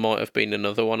think there might have been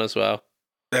another one as well.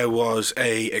 There was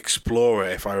a Explorer,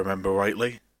 if I remember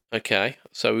rightly. Okay,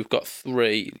 so we've got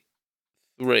three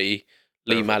Lee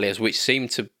Malias, which seem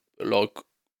to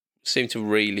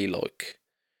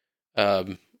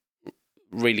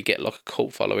really get like a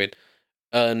cult following,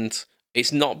 and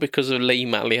it's not because of Lee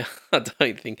Malia. I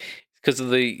don't think it's because of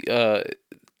the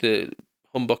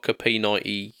Humbucker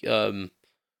P90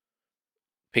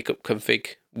 pickup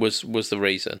config was the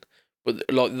reason. But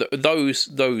like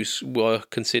those were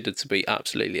considered to be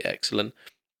absolutely excellent.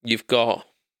 You've got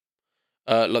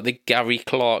like the Gary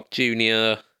Clark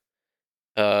Jr.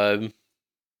 That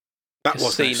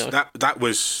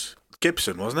was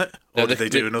Gibson, wasn't it? Or did they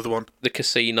do another one? The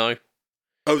Casino.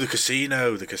 Oh, the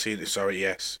Casino. Sorry,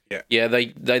 yes, yeah. Yeah,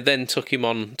 they then took him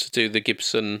on to do the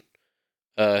Gibson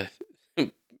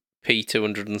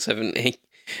P270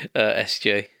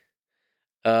 SG,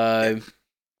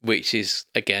 which is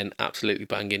again absolutely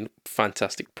banging,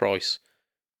 fantastic price.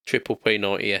 Triple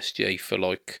P90 SG for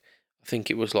like, I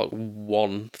think it was like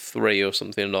 1.3 or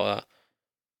something like that.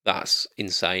 That's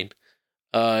insane.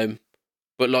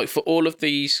 But like, for all of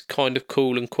these kind of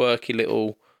cool and quirky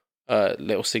little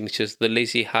signatures, the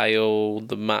Lizzie Hale,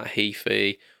 the Matt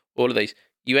Heafy, all of these,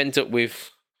 you end up with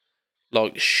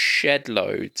like shed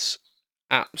loads,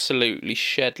 absolutely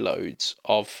shed loads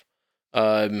of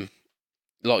like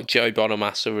Joe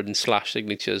Bonamassa and Slash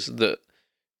signatures that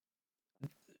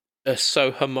are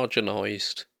so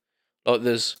homogenized. Like,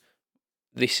 there's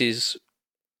this is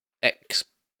X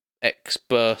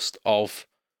burst of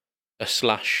a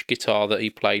Slash guitar that he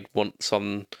played once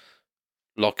on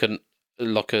like a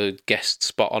guest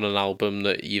spot on an album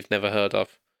that you've never heard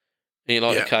of. And you're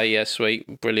like, okay, yeah,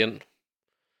 sweet, brilliant.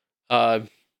 But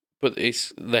they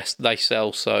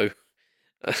sell, so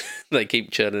they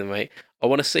keep churning them out. I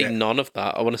want to see none of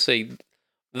that. I want to see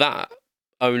that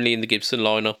only in the Gibson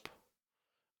lineup.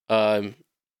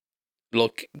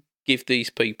 Like, give these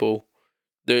people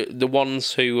the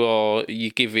ones who are you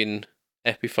giving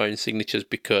Epiphone signatures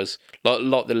because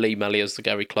like the Lee Melliers, the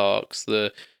Gary Clarks,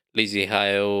 the Lizzie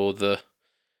Hale,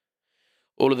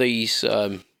 all of these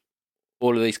kind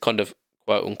of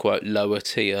quote unquote lower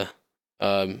tier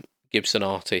Gibson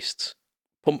artists.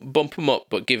 Bump them up,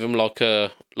 but give them like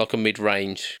a mid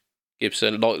range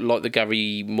Gibson, like the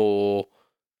Gary Moore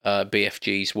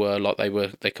BFGs were. Like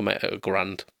they come out at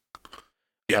 $1,000.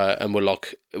 Yeah, and were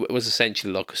like it was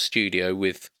essentially like a studio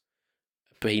with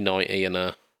a P90 and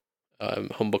a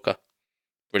humbucker.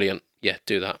 Brilliant. Yeah,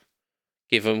 do that.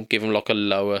 Give them like a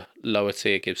lower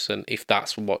tier Gibson if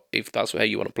that's how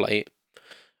you want to play it.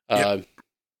 I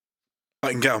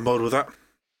can get on board with that.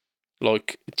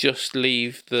 Like, just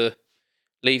leave the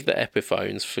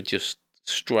Epiphones for just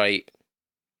straight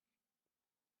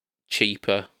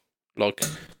cheaper, like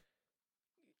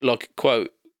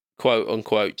quote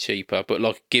unquote cheaper, but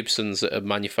like Gibsons that are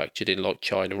manufactured in like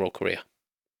China or Korea.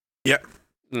 Yep.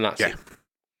 And that's it.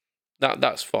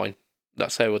 That's fine.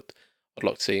 That's how I'd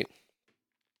like to see it.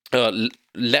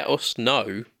 Let us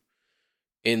know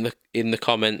in the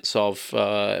comments of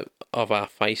our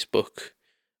Facebook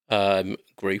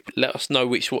group. Let us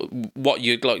know what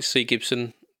you'd like to see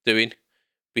Gibson doing,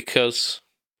 because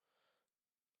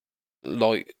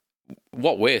like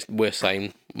what we're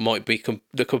saying might be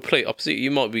the complete opposite. You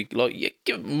might be like, yeah,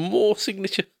 give more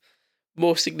signature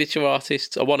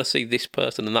artists. I want to see this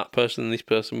person and that person and this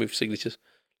person with signatures.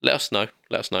 Let us know,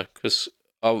 because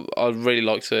I'd really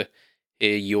like to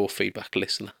hear your feedback,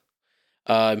 listener.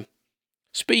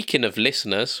 Speaking of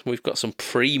listeners, we've got some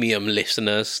premium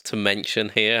listeners to mention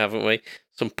here, haven't we?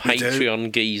 Some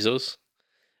Patreon geezers.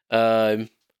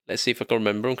 Let's see if I can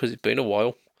remember them, because it's been a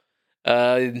while.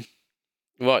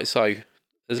 Right, so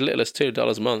as little as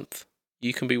 $2 a month,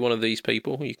 you can be one of these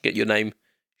people. You can get your name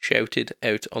shouted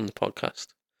out on the podcast,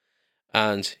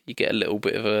 and you get a little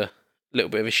bit of a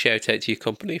shout out to your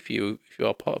company if you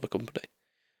are part of a company.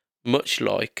 Much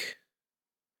like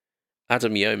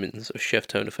Adam Yeomans of Chef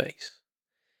Tone Face.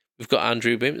 We've got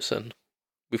Andrew Bimson.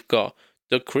 We've got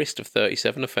Doug Christ of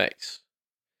 37 Effects,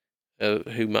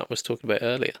 who Matt was talking about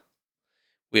earlier.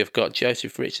 We have got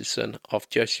Joseph Richardson of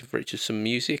Joseph Richardson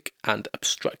Music and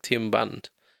Abstractium Band,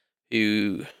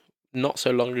 who not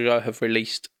so long ago have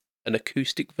released an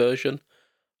acoustic version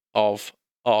of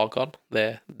Argon,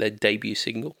 their debut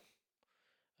single.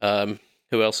 Who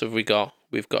else have we got?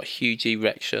 We've got Huge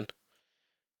Erection.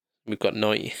 We've got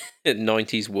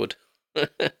 90s Wood.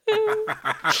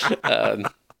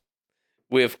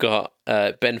 We've got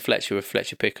Ben Fletcher of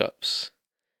Fletcher Pickups.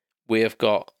 We have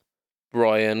got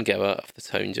Brian Gower of the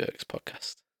Tone Jerks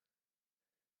podcast.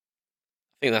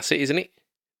 I think that's it, isn't it?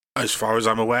 As far as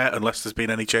I'm aware, unless there's been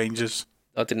any changes.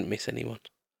 I didn't miss anyone.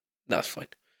 That's fine.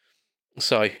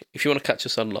 So, if you want to catch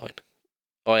us online,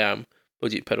 I am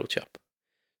Budget Pedal Chap.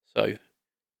 So,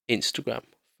 Instagram,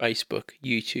 Facebook,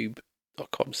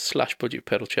 YouTube.com/Budget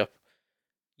Pedal Chap.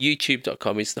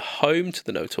 YouTube.com is the home to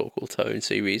the No Talk All Tone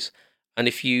series. And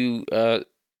if you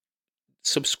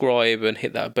subscribe and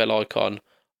hit that bell icon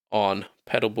on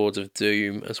Pedalboards of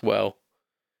Doom as well,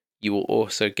 you will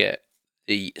also get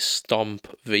the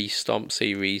Stomp v Stomp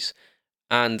series.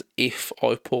 And if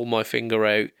I pull my finger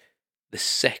out, the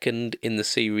second in the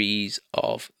series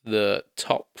of the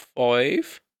top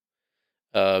 5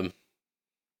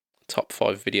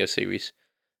 video series.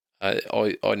 I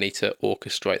need to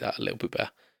orchestrate that a little bit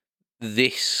better.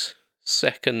 This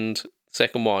second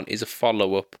one is a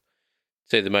follow-up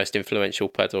to the most influential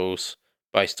pedals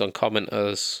based on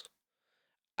commenters,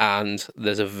 and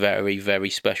there's a very, very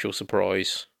special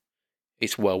surprise.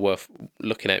 It's well worth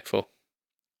looking out for.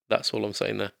 That's all I'm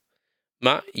saying there.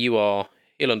 Matt, you are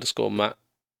Hill_Matt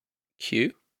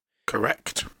Q.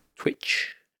 Correct.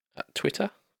 Twitch, at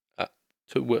Twitter, at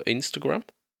Instagram.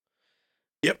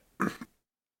 Yep.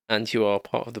 And you are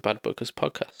part of the Bad Bookers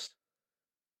podcast.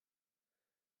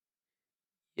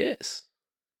 Yes.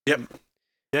 Yep.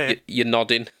 Yeah. You're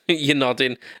nodding. You're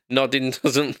nodding. Nodding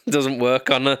doesn't work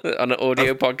on an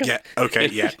audio podcast. Yeah. Okay.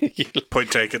 Yeah.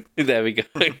 Point taken. There we go.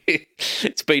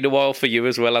 It's been a while for you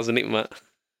as well, hasn't it, Matt?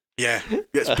 Yeah.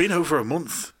 It's been over a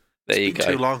month. There you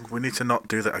go. Too long. We need to not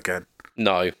do that again.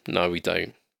 No, we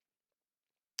don't.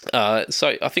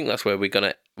 So I think that's where we're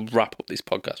going to wrap up this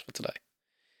podcast for today.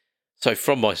 So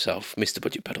from myself, Mr.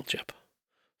 Budget Pedal Chap,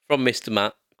 from Mr.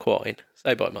 Matt Quine,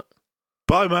 say bye, Matt.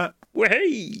 Bye, Matt.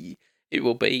 Way! It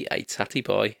will be a tatty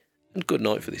bye and good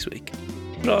night for this week.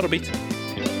 Not a bit.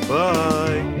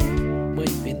 Bye.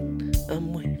 Waving,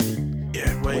 I'm waving.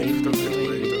 Yeah, wave. Don't forget to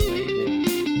wave.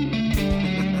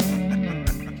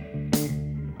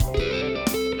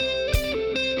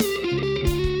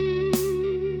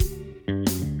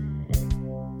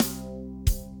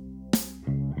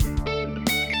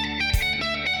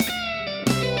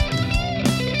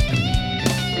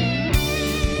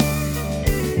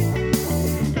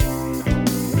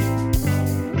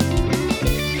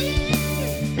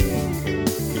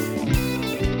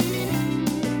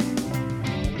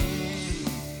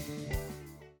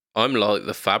 I'm like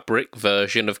the fabric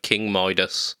version of King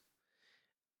Midas.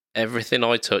 Everything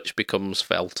I touch becomes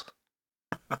felt.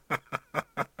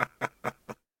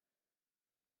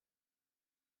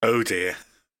 Oh dear.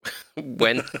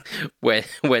 When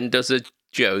does a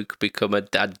joke become a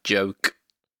dad joke?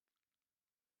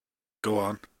 Go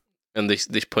on. And this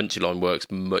punchline works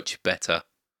much better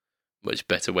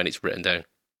when it's written down.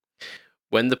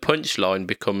 When the punchline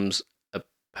becomes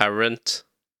apparent.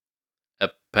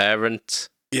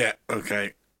 Yeah,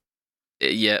 okay.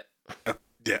 Yeah.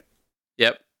 Yeah.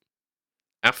 Yep.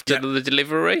 After the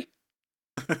delivery.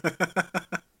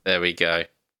 There we go.